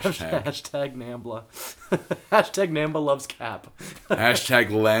fucking hashtag. Hashtag Nambla. Hashtag Nambla loves Cap. Hashtag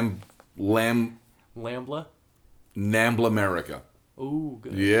Lambla. Nambla America. Ooh,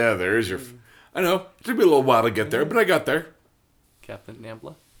 good. Yeah, there's your... I know. It took me a little while to get there, but I got there. Captain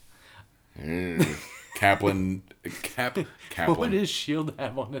Nambla. Kaplan. Kaplan. What does S.H.I.E.L.D.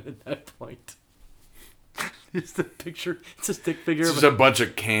 have on it at that point? Just a picture. It's a stick figure It's of just a bunch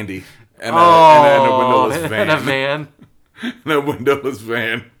of candy. And a windowless van. And a van. And a windowless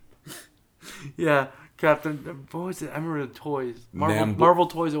van. Yeah. Captain... What was it? I remember the toys. Marvel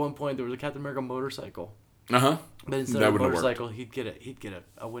Toys at one point, there was a Captain America motorcycle. Uh-huh. But instead That of a wouldn't have motorcycle, he'd get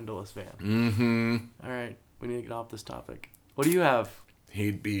a windowless van. Mm-hmm. All right. We need to get off this topic. What do you have?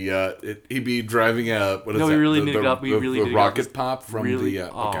 He'd be driving a what is No, that? we really need to get up. We really need to the get up rocket this- pop from really? the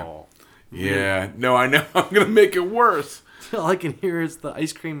okay. Oh. Yeah, no, I know. I'm gonna make it worse. All I can hear is the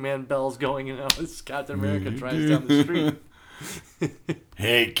ice cream man bells going, and as Captain America drives down the street.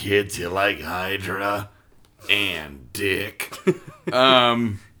 Hey kids, you like Hydra and Dick?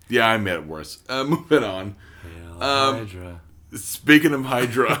 Yeah, I made it worse. Moving on. Hydra. Speaking of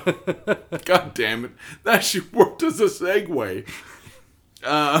Hydra, god damn it, that actually worked as a segue.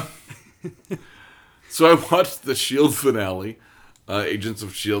 So I watched the S.H.I.E.L.D. finale, Agents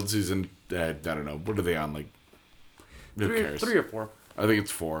of S.H.I.E.L.D. season, I don't know, what are they on, like, who cares? 3 or 4. I think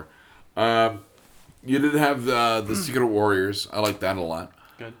it's 4. You did have the Secret Warriors, I like that a lot.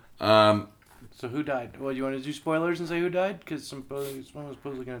 Good. So who died? Well, you want to do spoilers and say who died? Because someone was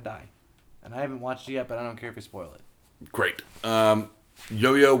supposedly going to die. And I haven't watched it yet, but I don't care if you spoil it. Great.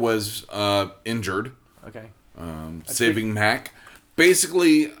 Yo-Yo was injured, Okay. saving Mac.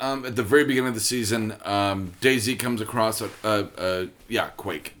 Basically, at the very beginning of the season, Daisy comes across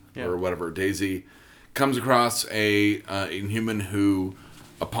Quake or whatever. Daisy comes across a Inhuman who,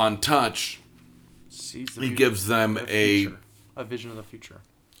 upon touch, he gives them a vision of the future.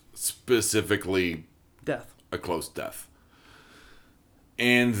 Specifically Death. a close death.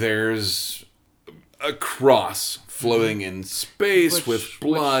 And there's a cross floating in space with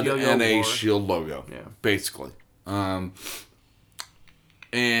blood Yo-Yo and a wore. S.H.I.E.L.D. logo, Yeah. basically. And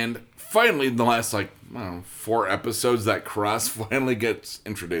finally, in the last, 4 episodes, that cross finally gets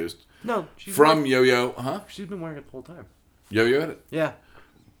introduced. No, From Yo-Yo, she's been wearing it the whole time. Yo-Yo had it? Yeah.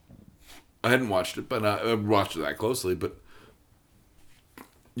 I hadn't watched it, but I watched it that closely, but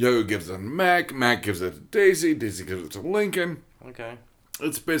Yo-Yo gives it to Mac gives it to Daisy gives it to Lincoln. Okay.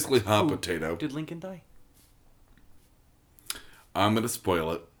 It's basically hot Ooh, potato. Did Lincoln die? I'm gonna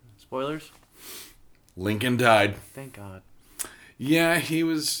spoil it. Spoilers? Lincoln died. Thank God. Yeah, he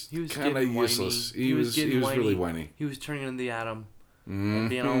was kind of getting useless. whiny. He was whiny. really whiny. He was turning into the atom and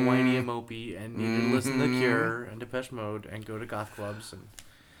being all whiny and mopey and needed to listen to The Cure and Depeche Mode and go to goth clubs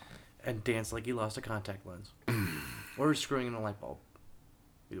and dance like he lost a contact lens. Or screwing in a light bulb.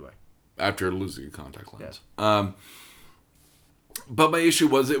 Either way. After losing a contact lens. Yes. But my issue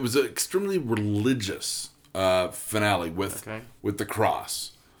was it was an extremely religious finale with the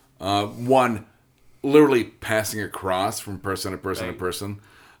cross. One, literally passing a cross from person to person to person.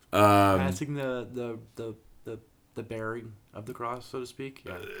 Passing the bearing of the cross, so to speak.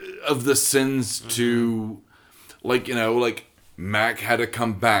 Yeah. Of the sins to, like Mac had to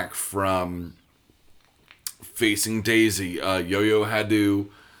come back from facing Daisy. Yo-Yo had to.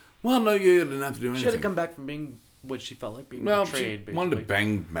 Well, no, Yo-Yo didn't have to do anything. She had to come back from being what she felt like being well, betrayed. She wanted to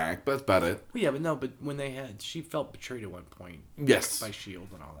bang Mac, but that's about it. Well, yeah, but when she felt betrayed at one point. Yes. By S.H.I.E.L.D.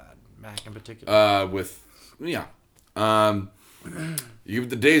 and all that. Mac in particular. You have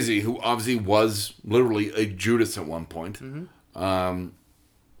the Daisy, who obviously was literally a Judas at one point. And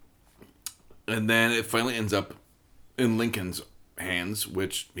then it finally ends up in Lincoln's hands,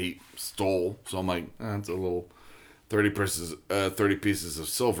 which he stole. So I'm like, that's a little 30 pieces of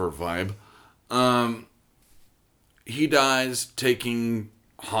silver vibe. He dies taking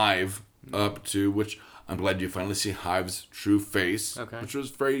Hive up to, which I'm glad you finally see Hive's true face, which was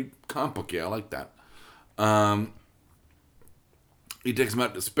very comic booky. I like that. He takes him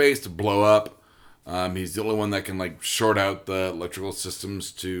out to space to blow up. He's the only one that can short out the electrical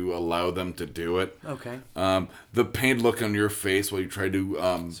systems to allow them to do it. Okay. The pained look on your face while you try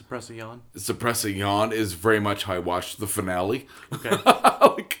to suppress a yawn is very much how I watched the finale. Okay.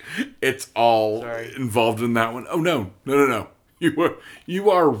 It's all involved in that one. Oh no. You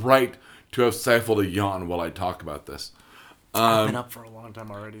are right to have stifled a yawn while I talk about this. I've been up for a long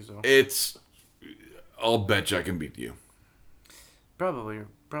time already, so I'll bet you I can beat you. Probably.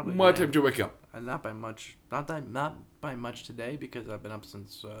 What time did you wake up? Not by much. Not by much today because I've been up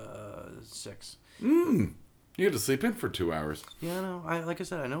since 6. You had to sleep in for 2 hours. Yeah, I know. Like I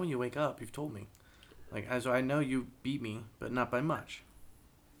said, I know when you wake up. You've told me. So I know you beat me, but not by much.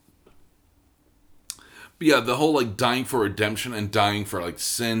 But yeah, the whole dying for redemption and dying for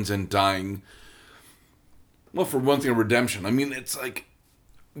sins and dying. Well, for one thing, redemption. I mean, it's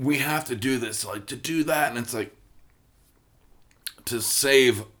we have to do this, to do that, and it's to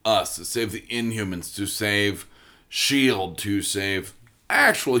save us, to save the Inhumans, to save S.H.I.E.L.D., to save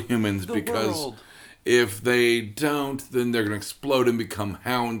actual humans, because world. If they don't, then they're going to explode and become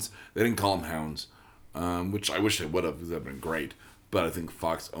hounds. They didn't call them hounds, which I wish they would have, because that would have been great. But I think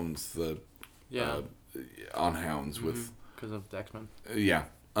Fox owns the on hounds with... Because of the X-Men. Yeah.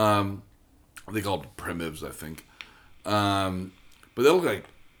 They called it primitives, I think. But they look like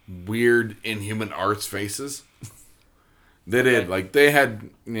weird Inhuman arts faces. They did. They had...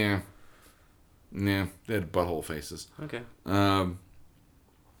 Yeah, they had butthole faces. Okay.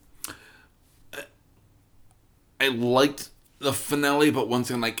 I liked the finale, but once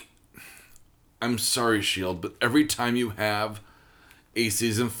again, I'm sorry, S.H.I.E.L.D., but every time you have a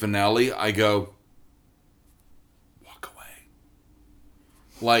season finale, I go, walk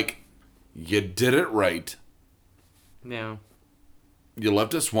away. You did it right. Yeah. You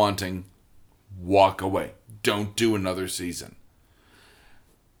left us wanting. Walk away. Don't do another season.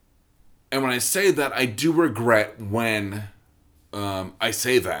 And when I say that, I do regret when I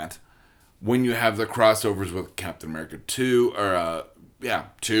say that. When you have the crossovers with Captain America 2, or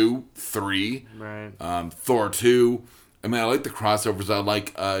 2, 3, right. Thor 2. I mean, I like the crossovers. I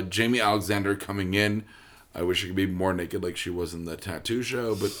like Jamie Alexander coming in. I wish she could be more naked like she was in the Tattoo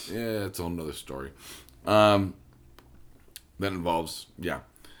Show, but yeah, it's a whole nother story. That involves,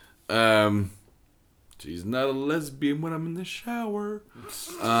 she's not a lesbian when I'm in the shower.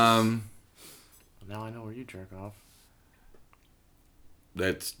 Now I know where you jerk off.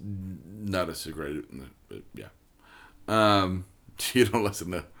 That's not a secret. Yeah. You don't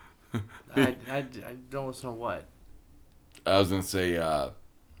listen to... I don't listen to what? I was going to say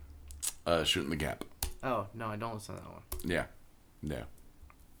Shooting the Gap. Oh, no, I don't listen to that one. Yeah. No.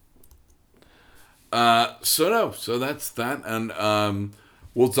 So that's that. And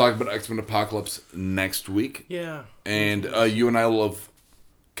we'll talk about X-Men Apocalypse next week. Yeah. And you and I will have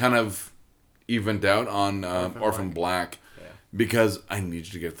kind of evened out on Orphan Black. Because I need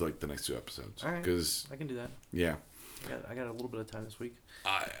you to get to the next 2 episodes. All right. Because I can do that. Yeah. I got a little bit of time this week.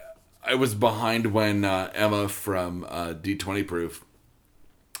 I was behind when Emma from D20 Proof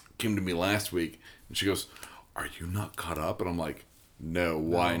came to me last week, and she goes, "Are you not caught up?" And I'm like, no,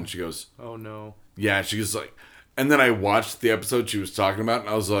 why? And she goes, Oh no. yeah, she was like, and then I watched the episode she was talking about, and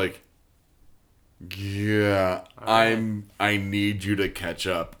I was like, yeah, Alright. I need you to catch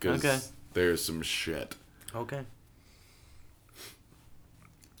up, because Okay. there's some shit. Okay.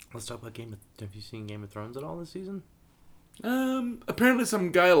 Let's talk about Have you seen Game of Thrones at all this season? Apparently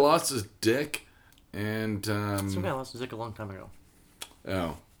some guy lost his dick, and, Some guy lost his dick a long time ago.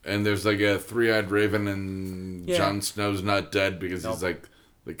 oh, and there's like a three-eyed raven, and Yeah. Jon Snow's not dead because Nope. he's like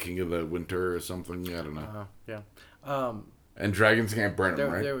the king of the winter or something. I don't know. Yeah. And dragons can't burn them, There,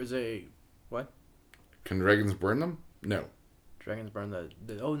 right? there was a what? Can dragons burn them? No. Dragons burn the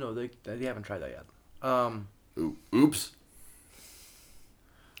oh no, they haven't tried that yet. Oops.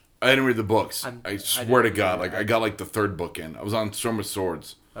 I didn't read the books. I swear to didn't God, either. like I got like the third book in. I was on Storm of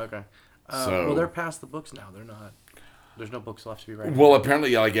Swords. Okay. So- Well, they're past the books now. They're not. There's no books left to be read. Well,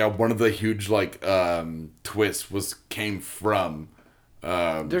 apparently, one of the huge twists came from.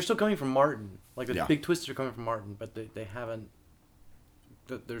 They're still coming from Martin. Like the Yeah. big twists are coming from Martin, but they haven't.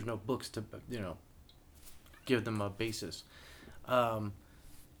 There's no books to give them a basis.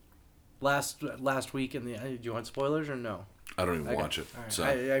 Last week in the do you want spoilers or no? I don't even Okay. watch it. All right. So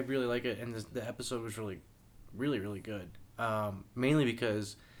I really like it, and the episode was really, really, really good. Mainly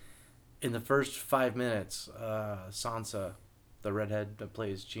because in the first 5 minutes, Sansa, the redhead that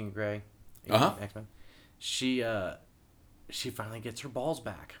plays Jean Grey in X-Men, she finally gets her balls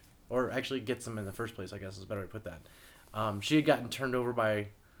back, or actually gets them in the first place. I guess is a better way to put that. She had gotten turned over by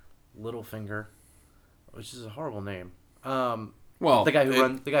Littlefinger, which is a horrible name. well, The guy who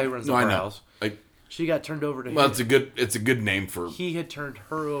runs the no, I know. warehouse. She got turned over to Well, him. it's a good name for. He had turned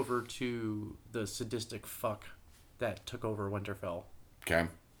her over to the sadistic fuck that took over Winterfell. Okay,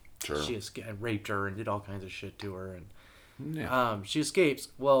 sure. She and raped her and did all kinds of shit to her, and Yeah. she escapes.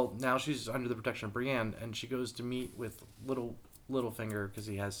 Well, now she's under the protection of Brienne, and she goes to meet with Littlefinger because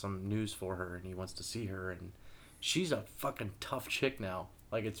he has some news for her and he wants to see her. And she's a fucking tough chick now.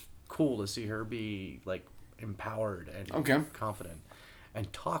 Like, it's cool to see her be like empowered and Okay. confident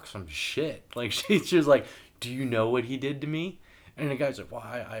and talk some shit. Like she was like, "Do you know what he did to me?" And the guy's like, "Well,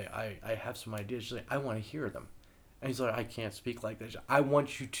 I have some ideas." She's like, "I want to hear them." And he's like, "I can't speak like this. I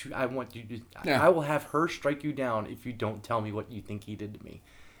want you to. Yeah. I will have her strike you down if you don't tell me what you think he did to me."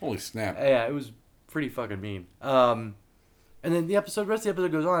 Holy snap! Yeah, it was pretty fucking mean. And then the rest of the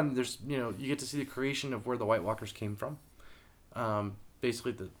episode goes on. There's, you get to see the creation of where the White Walkers came from.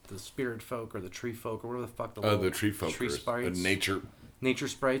 Basically the spirit folk or the tree folk or whatever the fuck The tree folk. tree sprites, Nature.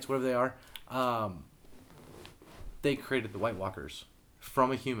 sprites, whatever they are. They created the White Walkers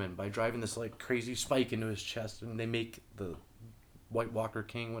from a human by driving this like crazy spike into his chest, and they make the White Walker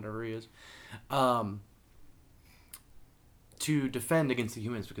King, whatever he is, to defend against the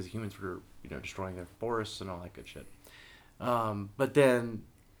humans because the humans were destroying their forests and all that good shit. But then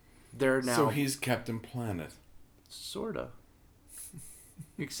they're now So he's Captain Planet. sorta,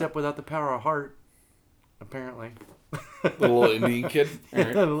 except without the power of heart, apparently. The little Indian kid. All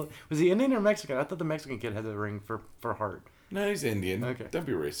right. Was he Indian or Mexican? I thought the Mexican kid had the ring for heart. No, he's Indian. Okay. Don't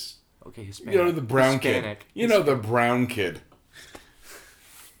be racist. Okay, Hispanic. You know the brown Hispanic. kid. You know the brown kid.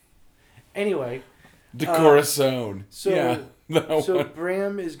 Anyway, De Corazon. so yeah. That so one.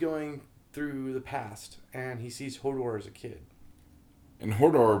 Bram is going through the past, and he sees Hodor as a kid. And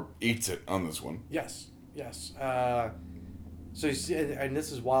Hodor eats it on this one. Yes. So you see, and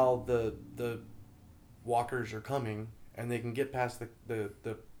this is while the walkers are coming, and they can get past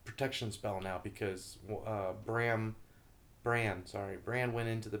the protection spell now because Bran went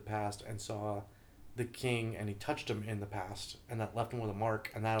into the past and saw the king, and he touched him in the past, and that left him with a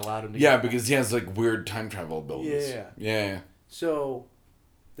mark, and that allowed him to Yeah, get because he has like weird time travel abilities. Yeah. So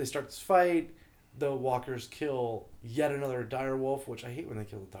they start this fight. The walkers kill yet another direwolf, which I hate when they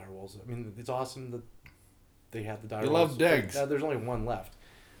kill the direwolves. I mean, it's awesome that they have the direwolves. They love Degs. There's only one left.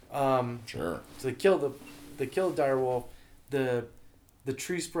 Sure. So they kill the direwolf. The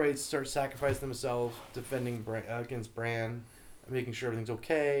tree sprites start sacrificing themselves, defending against Bran, making sure everything's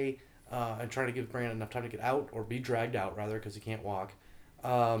okay, and trying to give Bran enough time to get out or be dragged out rather because he can't walk.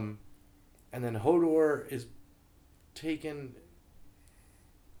 And then Hodor is taken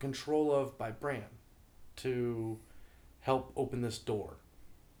control of by Bran to help open this door.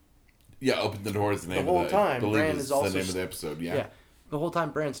 Yeah, open the door is the name The whole of the time, believe Bran it's is also the name of the episode. Yeah. The whole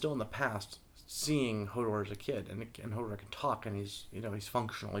time Bran's still in the past, seeing Hodor as a kid, and Hodor can talk, and he's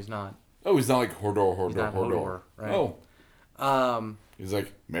functional. He's not. Oh, he's not like Hodor. He's not Hodor, right? Oh. He's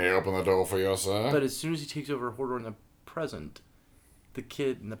like, may I open the door for you, sir? But as soon as he takes over Hodor in the present, the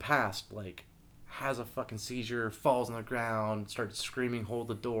kid in the past has a fucking seizure, falls on the ground, starts screaming, hold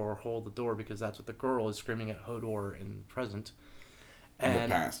the door," because that's what the girl is screaming at Hodor in the present. in the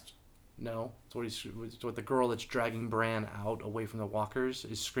past. No, it's what the girl that's dragging Bran out away from the walkers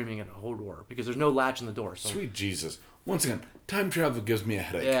is screaming at Hodor because there's no latch in the door. So. Sweet Jesus! Once again, time travel gives me a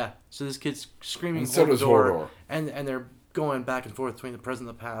headache. Yeah, so this kid's screaming, And so does Hodor. and they're going back and forth between the present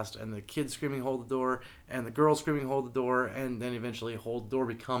and the past, and the kid screaming hold the door, and the girl screaming hold the door, and then eventually hold the door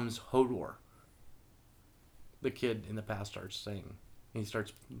becomes Hodor. The kid in the past starts saying, he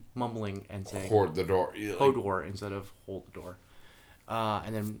starts mumbling and saying Hold the door. Hodor instead of hold the door.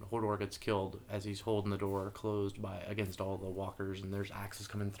 And then Hodor gets killed as he's holding the door closed against all the walkers, and there's axes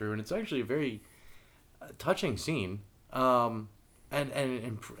coming through, and it's actually a very touching scene. And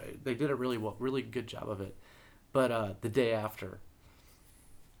they did a really good job of it. But the day after,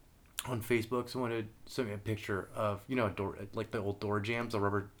 on Facebook, someone had sent me a picture of a door, like the old door jams, the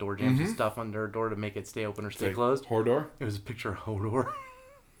rubber door jams and stuff under a door to make it stay open or stay closed. Hodor? It was a picture of Hodor.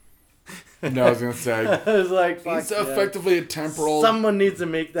 No, I was gonna say. I was like, fuck he's effectively a temporal. Someone needs to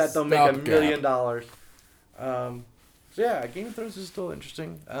make that. They'll make $1 million. So yeah, Game of Thrones is still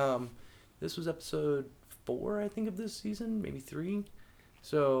interesting. This was episode 4, I think, of this season, maybe 3.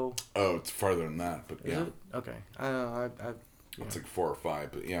 So. Oh, it's farther than that, but yeah. Is it? Okay. I don't know. It's like 4 or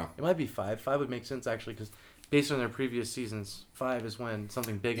 5, but yeah. It might be 5. 5 would make sense actually, because based on their previous seasons, 5 is when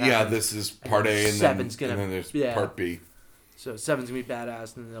something big happens. Yeah, this is part A, and then there's part B. So 7's gonna be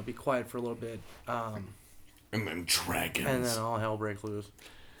badass, and then they'll be quiet for a little bit. And then dragons. And then all hell breaks loose.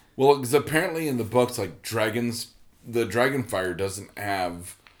 Well, because apparently in the books, like dragons, the dragon fire doesn't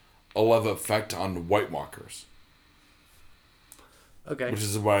have a level effect on White Walkers. Okay. Which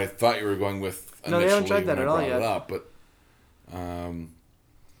is what I thought you were going with initially. No, they haven't tried that at all yet.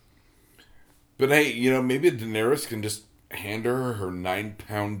 But hey, maybe Daenerys can just hand her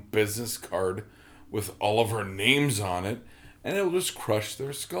 9-pound business card with all of her names on it, and it'll just crush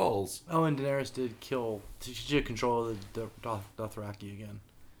their skulls. Oh, and Daenerys she did control the Dothraki again.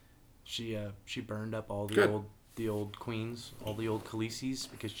 She burned up all the old queens, all the old Khaleesi's,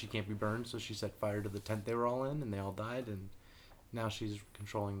 because she can't be burned, so she set fire to the tent they were all in, and they all died, and now she's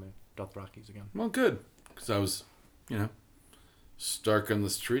controlling the Dothrakis again. Well, good, because I was, Stark on the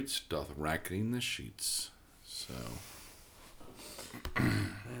streets, Dothraki in the sheets. So.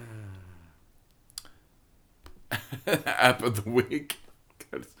 App of the week.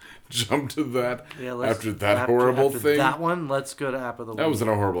 Jump to that. Yeah, after horrible thing. That one, let's go to app of the week. That wasn't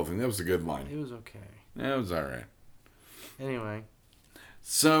a horrible thing. That was a good line. It was okay. Yeah, it was all right. Anyway.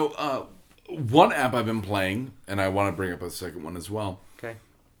 So, one app I've been playing, and I want to bring up a second one as well. Okay.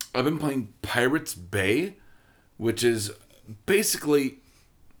 I've been playing Pirates Bay, which is basically...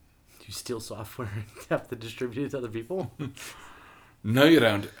 Do you steal software and have to distribute it to other people? No, you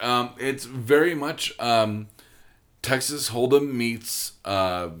don't. It's very much Texas Hold'em meets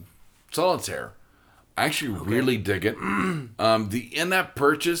Solitaire. I actually really dig it. The in-app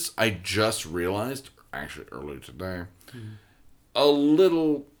purchase, I just realized, actually earlier today, a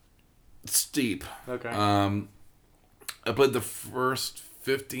little steep. Okay. I played the first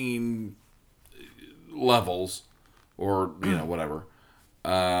 15 levels, or, whatever.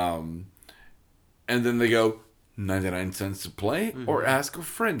 And then they go, 99 cents to play, or ask a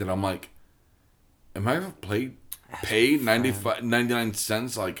friend. And I'm like, am I going to pay 99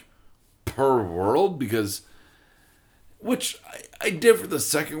 cents, like, per world? Because, which I did for the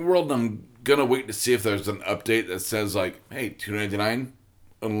second world, and I'm going to wait to see if there's an update that says, like, hey, $2.99,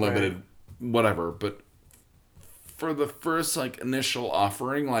 unlimited, whatever. But for the first, like, initial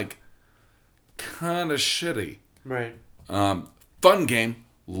offering, like, kind of shitty. Right. Fun game.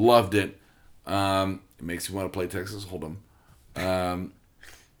 Loved it. It makes you want to play Texas Hold'em.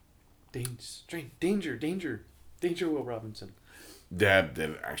 Danger, Will Robinson. That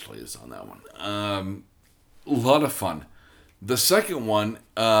actually is on that one. A lot of fun. The second one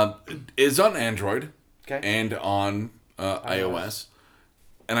is on Android and on iOS.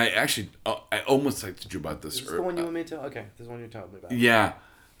 And I actually, I almost texted you about this. Is this the one you want me to? Okay, this is the one you're telling me about. Yeah,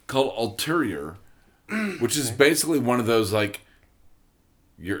 called Ulterior, which is basically one of those, like,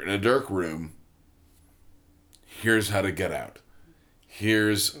 you're in a dark room. Here's how to get out.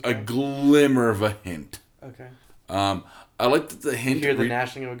 Here's a glimmer of a hint. Okay. I like that the hint... You hear the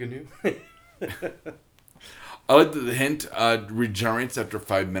gnashing of a gnu? I like that the hint regenerates after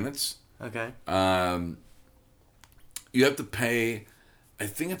 5 minutes. Okay. You have to pay, I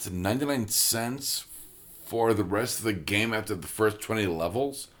think it's 99 cents for the rest of the game after the first 20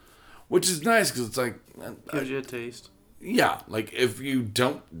 levels. Which is nice, because it's like... Gives you a taste. Yeah, like, if you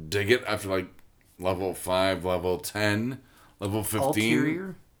don't dig it after, like, level 5, level 10, level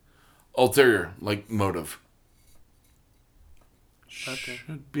 15... Ulterior, like motive. Okay.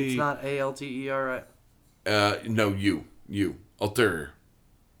 Should be... It's not ALTER. No, You. Ulterior.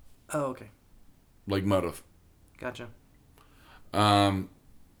 Oh, okay. Like motive. Gotcha. I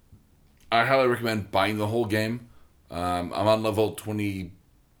highly recommend buying the whole game. I'm on level 20,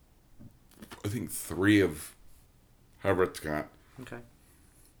 I think 3 of however it's got. Okay.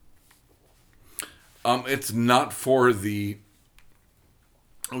 It's not for the,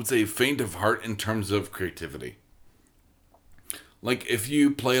 I would say, faint of heart in terms of creativity. Like, if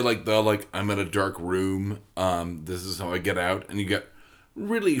you play I'm in a dark room, this is how I get out, and you get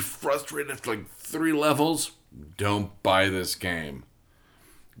really frustrated after 3 levels, don't buy this game.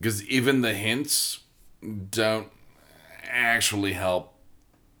 Because even the hints don't actually help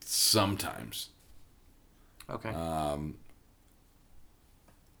sometimes. Okay. I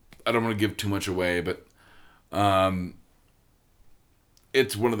don't want to give too much away, but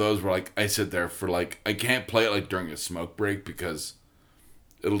it's one of those where I sit there for I can't play it during a smoke break because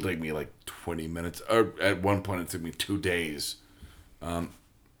it'll take me 20 minutes, or at one point it took me 2 days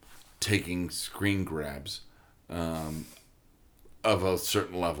taking screen grabs of a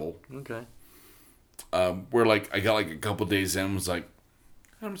certain level. Okay. Where I got a couple days in and was I'm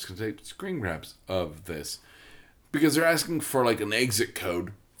just gonna take screen grabs of this because they're asking for an exit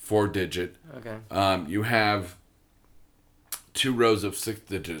code, 4-digit. Okay. You have 2 rows of 6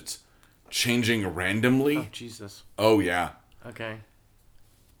 digits changing randomly. Oh, Jesus. Oh yeah. Okay.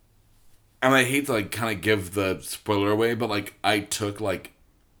 And I hate to kind of give the spoiler away, but I took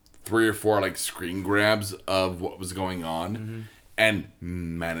 3 or 4 screen grabs of what was going on and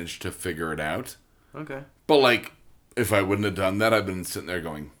managed to figure it out. Okay. But if I wouldn't have done that, I've been sitting there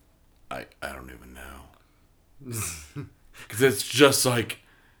going, I don't even know. Because it's just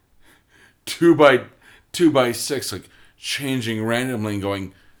 2 by 6, changing randomly and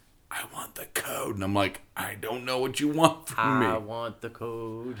going, I want the code. And I'm I don't know what you want from me. I want the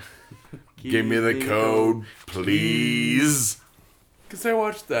code. Give me the code, please. Because I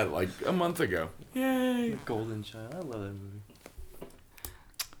watched that a month ago. Yay. The Golden Child. I love that movie.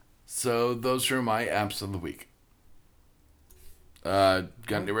 So those are my apps of the week. Got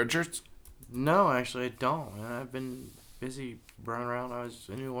any red shirts? No, actually, I don't. I've been busy running around. I was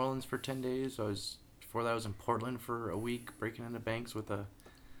in New Orleans for 10 days. Before that, I was in Portland for a week, breaking into banks with a...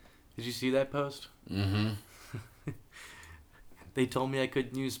 Did you see that post? Mm-hmm. They told me I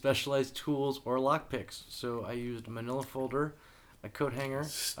couldn't use specialized tools or lockpicks, so I used a manila folder, a coat hanger,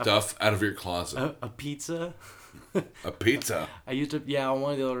 Stuff out of your closet. a pizza. A pizza. I used on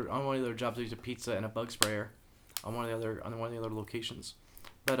one of the other jobs. I used a pizza and a bug sprayer on one of the other locations.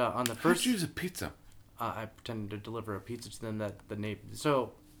 But on the first, How'd you use a pizza? I pretended to deliver a pizza to them that the neighbor.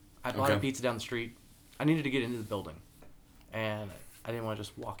 So I bought a pizza down the street. I needed to get into the building, and I didn't want to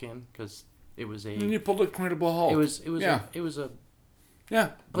just walk in because it was a. And you pulled a Incredible Hulk. It was yeah.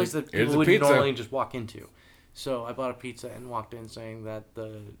 place that people would normally just walk into. So I bought a pizza and walked in saying that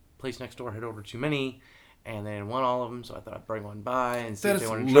the place next door had ordered too many, and they didn't want all of them. So I thought I'd bring one by and see if they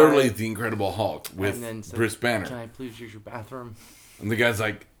wanted to try literally it. the Incredible Hulk with And then said, Bruce Banner. Can I please use your bathroom? And the guy's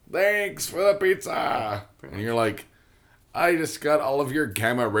thanks for the pizza. And you're I just got all of your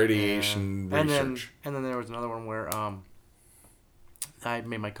gamma radiation research. And then there was another one where I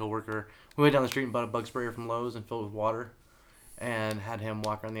made my coworker. We went down the street and bought a bug sprayer from Lowe's and filled it with water, and had him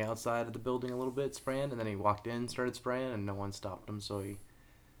walk around the outside of the building a little bit spraying. And then he walked in, started spraying, and no one stopped him. So he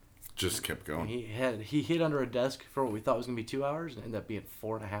just kept going. He hid under a desk for what we thought was gonna be 2 hours, and ended up being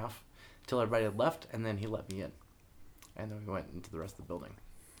 4.5, till everybody had left, and then he let me in, and then we went into the rest of the building.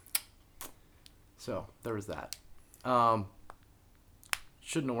 So there was that.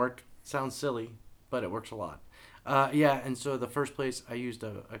 Shouldn't have worked. Sounds silly, but it works a lot. And so the first place I used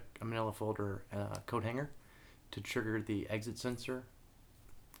a manila folder and a coat hanger to trigger the exit sensor.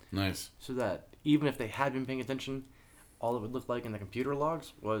 Nice. So that even if they had been paying attention, all it would look like in the computer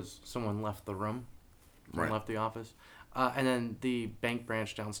logs was someone left the room, left the office. And then the bank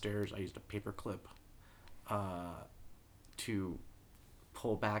branch downstairs, I used a paper clip to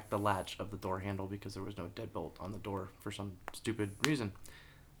pull back the latch of the door handle because there was no deadbolt on the door for some stupid reason.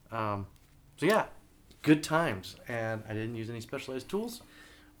 So yeah, good times. And I didn't use any specialized tools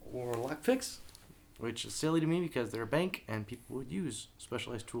or lockpicks, which is silly to me because they're a bank and people would use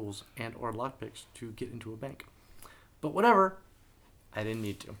specialized tools and or lockpicks to get into a bank. But whatever, I didn't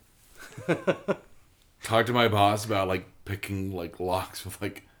need to. Talk to my boss about picking locks with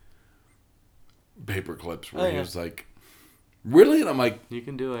paper clips where he was really? And I'm you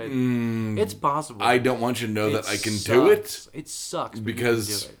can do it. It's possible. I don't want you to know that I can do it. It sucks because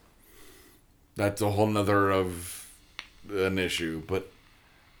you can do it. That's a whole nother of an issue. But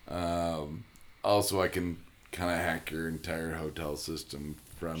also I can kind of hack your entire hotel system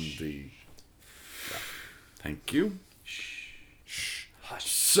from the... Yeah. Thank you. Hush.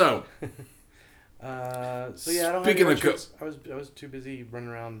 So, So yeah, I don't Speaking have of any red shirts. I was too busy running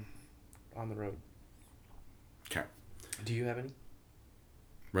around on the road. okay. Do you have any?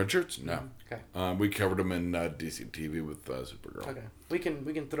 Red shirts? No. Okay. We covered them in DC TV with Supergirl. Okay. We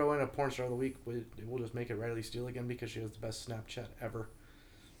can throw in a porn star of the week. We'll just make it Riley Steele again because she has the best Snapchat ever.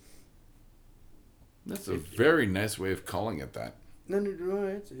 That's a very nice way of calling it that. No,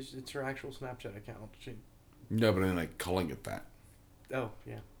 it's her actual Snapchat account. No, but I mean, like, calling it that. Oh,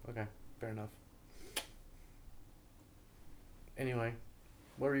 yeah. Okay. Fair enough. Anyway,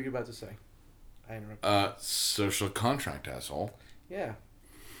 what were you about to say? I interrupted. Social contract, asshole. Yeah.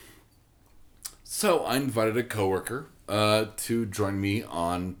 So, I invited a coworker to join me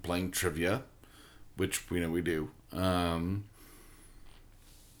on playing trivia, which we know we do.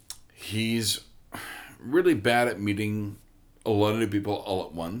 He's really bad at meeting a lot of new people all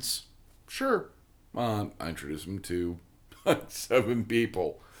at once. Sure. I introduced him to 7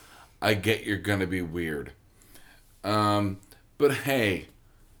 people. I get you're gonna be weird. But hey.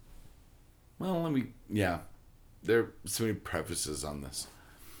 Well, there are so many prefaces on this.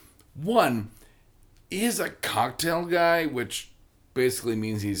 One, he's a cocktail guy, which basically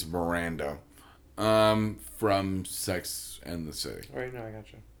means he's Miranda. From Sex and the City. All right, no, I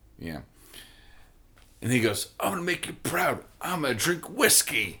gotcha. Yeah. And he goes, I'm going to make you proud. I'm going to drink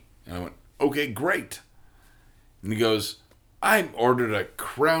whiskey. And I went, okay, great. And he goes, I ordered a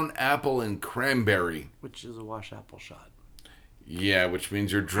Crown Apple and Cranberry. Which is a wash apple shot. Yeah, which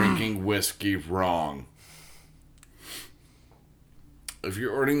means you're drinking whiskey wrong. If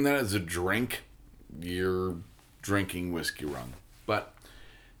you're ordering that as a drink, you're drinking whiskey wrong. But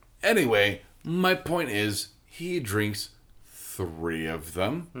anyway, my point is, he drinks 3 of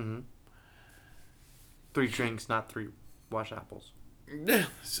them. Mm-hmm. 3 drinks, not 3 wash apples.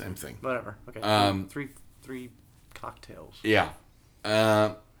 Same thing. Whatever. Okay. Three cocktails. Yeah.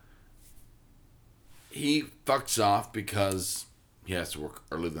 He fucks off because he has to work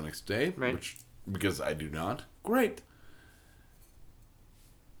early the next day. Right. Because I do not. Great.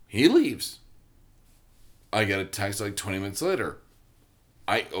 He leaves. I get a text like 20 minutes later.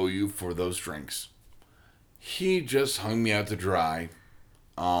 I owe you for those drinks. He just hung me out to dry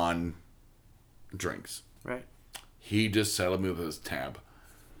on drinks. Right. He just settled me with his tab.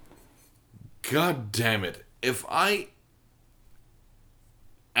 God damn it. If I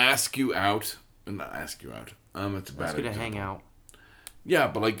ask you out, not ask you out, it's a bad Ask you to example. hang out. Yeah,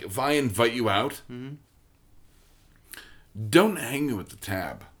 but like if I invite you out, don't hang me with the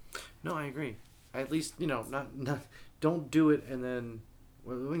tab. No, I agree. At least, not don't do it and then.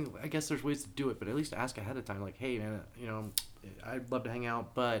 Well, I guess there's ways to do it, but at least ask ahead of time. Like, hey, man, I'd love to hang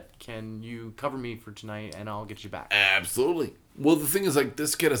out, but can you cover me for tonight and I'll get you back? Absolutely. Well, the thing is, like,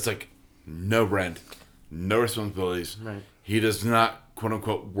 this kid is like, no rent, no responsibilities. Right. He does not, quote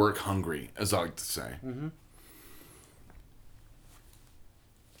unquote, work hungry, as I like to say. Mm-hmm.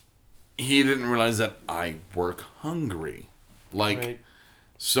 He didn't realize that I work hungry. Like, Right.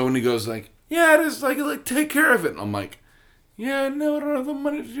 so when he goes like, yeah, just like take care of it. And I'm like, yeah, no, I don't have the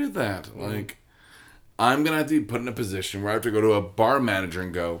money to do that. Mm-hmm. Like, I'm going to have to be put in a position where I have to go to a bar manager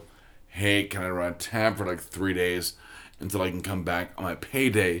and go, hey, can I run a tab for like 3 days until I can come back on my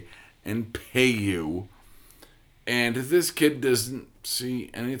payday and pay you? And this kid doesn't see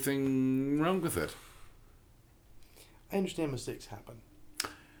anything wrong with it. I understand mistakes happen.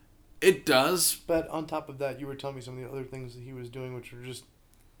 It does. But on top of that, you were telling me some of the other things that he was doing, which were just...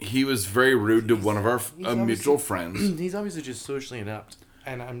 He was very rude to one of our mutual friends. He's obviously just socially inept.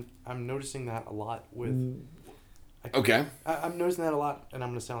 And I'm noticing that a lot with... Okay. I'm noticing that a lot, and I'm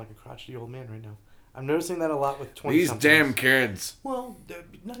going to sound like a crotchety old man right now. I'm noticing that a lot with 20-somethings. These damn kids. Well,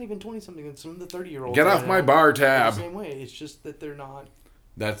 not even 20-something. Some of the 30-year-olds. Get off my bar tab. The same way. It's just that they're not...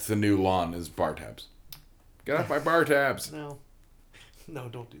 That's the new lawn is bar tabs. Get off my bar tabs. No. No,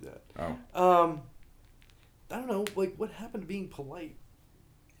 don't do that. Oh. I don't know. Like, what happened to being polite?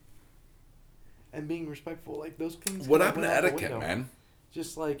 And being respectful? Like, those things... What happened to etiquette, man?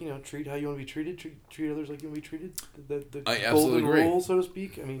 Just like, treat how you want to be treated. Treat others like you want to be treated. The I absolutely golden agree. rule, so to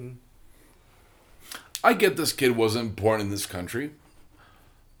speak. I mean... I get this kid wasn't born in this country.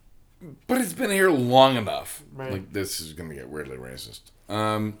 But it's been here long enough. Right. Like, this is going to get weirdly racist.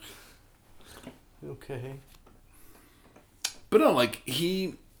 Okay. But no, like,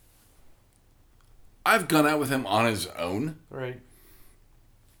 I've gone out with him on his own. Right.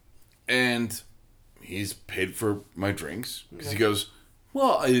 And he's paid for my drinks. Because Okay. he goes,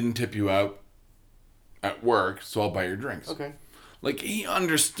 well, I didn't tip you out at work, so I'll buy your drinks. Okay. Like, he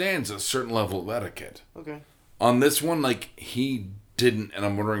understands a certain level of etiquette. Okay. On this one, like, he didn't, and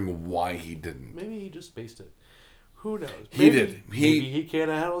I'm wondering why he didn't. Maybe he just spaced it. Who knows? He did. Maybe he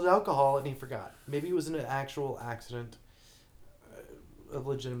can't handle his alcohol and he forgot. Maybe it was an actual accident, a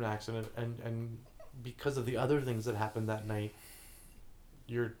legitimate accident, and because of the other things that happened that night,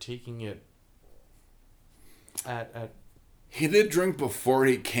 you're taking it at. He did drink before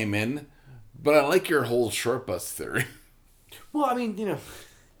he came in, but I like your whole short bus theory. Well, I mean,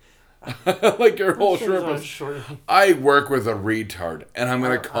 I like your whole things short aren't bus. short. I work with a retard, and I'm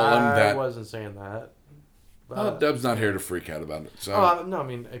going to call him that. I wasn't saying that. Well, Deb's not here to freak out about it. So. No, I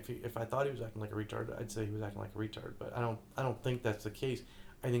mean, if I thought he was acting like a retard, I'd say he was acting like a retard. But I don't think that's the case.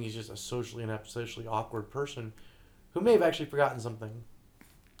 I think he's just a socially inept, socially awkward person who may have actually forgotten something,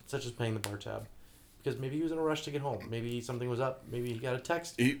 such as paying the bar tab, because maybe he was in a rush to get home. Maybe something was up. Maybe he got a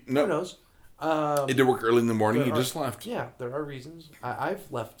text. Who knows? He did work early in the morning. He just left. Yeah, there are reasons.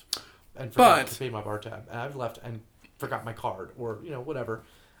 I've left and forgot to pay my bar tab, and I've left and forgot my card, or whatever.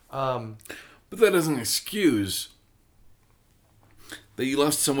 But that doesn't excuse that you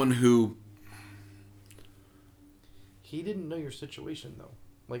left someone who... He didn't know your situation, though.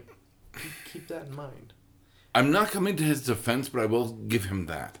 Like, keep that in mind. I'm not coming to his defense, but I will give him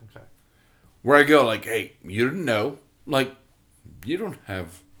that. Okay. Where I go, like, hey, you didn't know. Like, you don't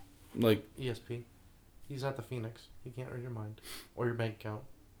have, like... ESP. He's not the Phoenix. He can't read your mind. Or your bank account.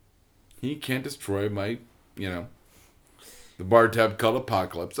 He can't destroy my, the bar tab called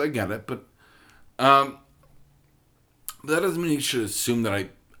Apocalypse. I get it, but... that doesn't mean he should assume that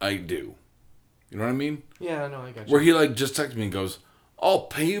I do. You know what I mean? Yeah, no, I got you. Where he just texted me and goes, I'll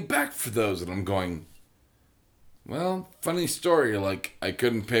pay you back for those. And I'm going, well, funny story. Like, I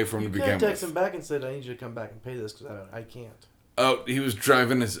couldn't pay for him to begin with. You text him back and said, I need you to come back and pay this because I can't. Oh, he was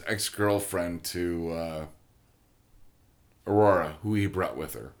driving his ex-girlfriend to Aurora, who he brought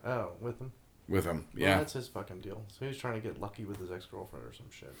with her. Oh, with him? With him, yeah. Well, that's his fucking deal. So he was trying to get lucky with his ex-girlfriend or some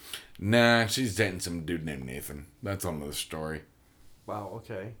shit. Nah, she's dating some dude named Nathan. That's another story. Wow,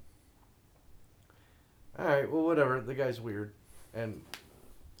 okay. Alright, well, whatever. The guy's weird. And,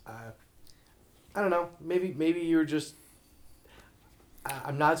 I don't know. Maybe you're just...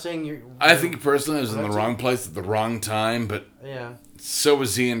 I'm not saying you're... I think personally I was in the wrong place at the wrong time, but... Yeah. So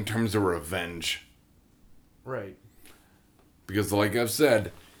was he in terms of revenge. Right. Because like I've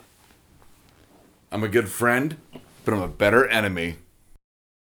said... I'm a good friend, but I'm a better enemy.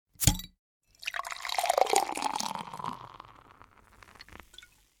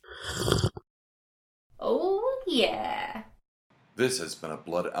 Oh, yeah. This has been a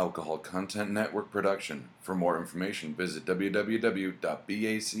Blood Alcohol Content Network production. For more information, visit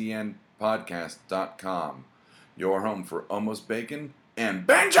www.bacnpodcast.com. Your home for Almost Bacon and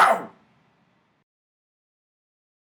Banjo!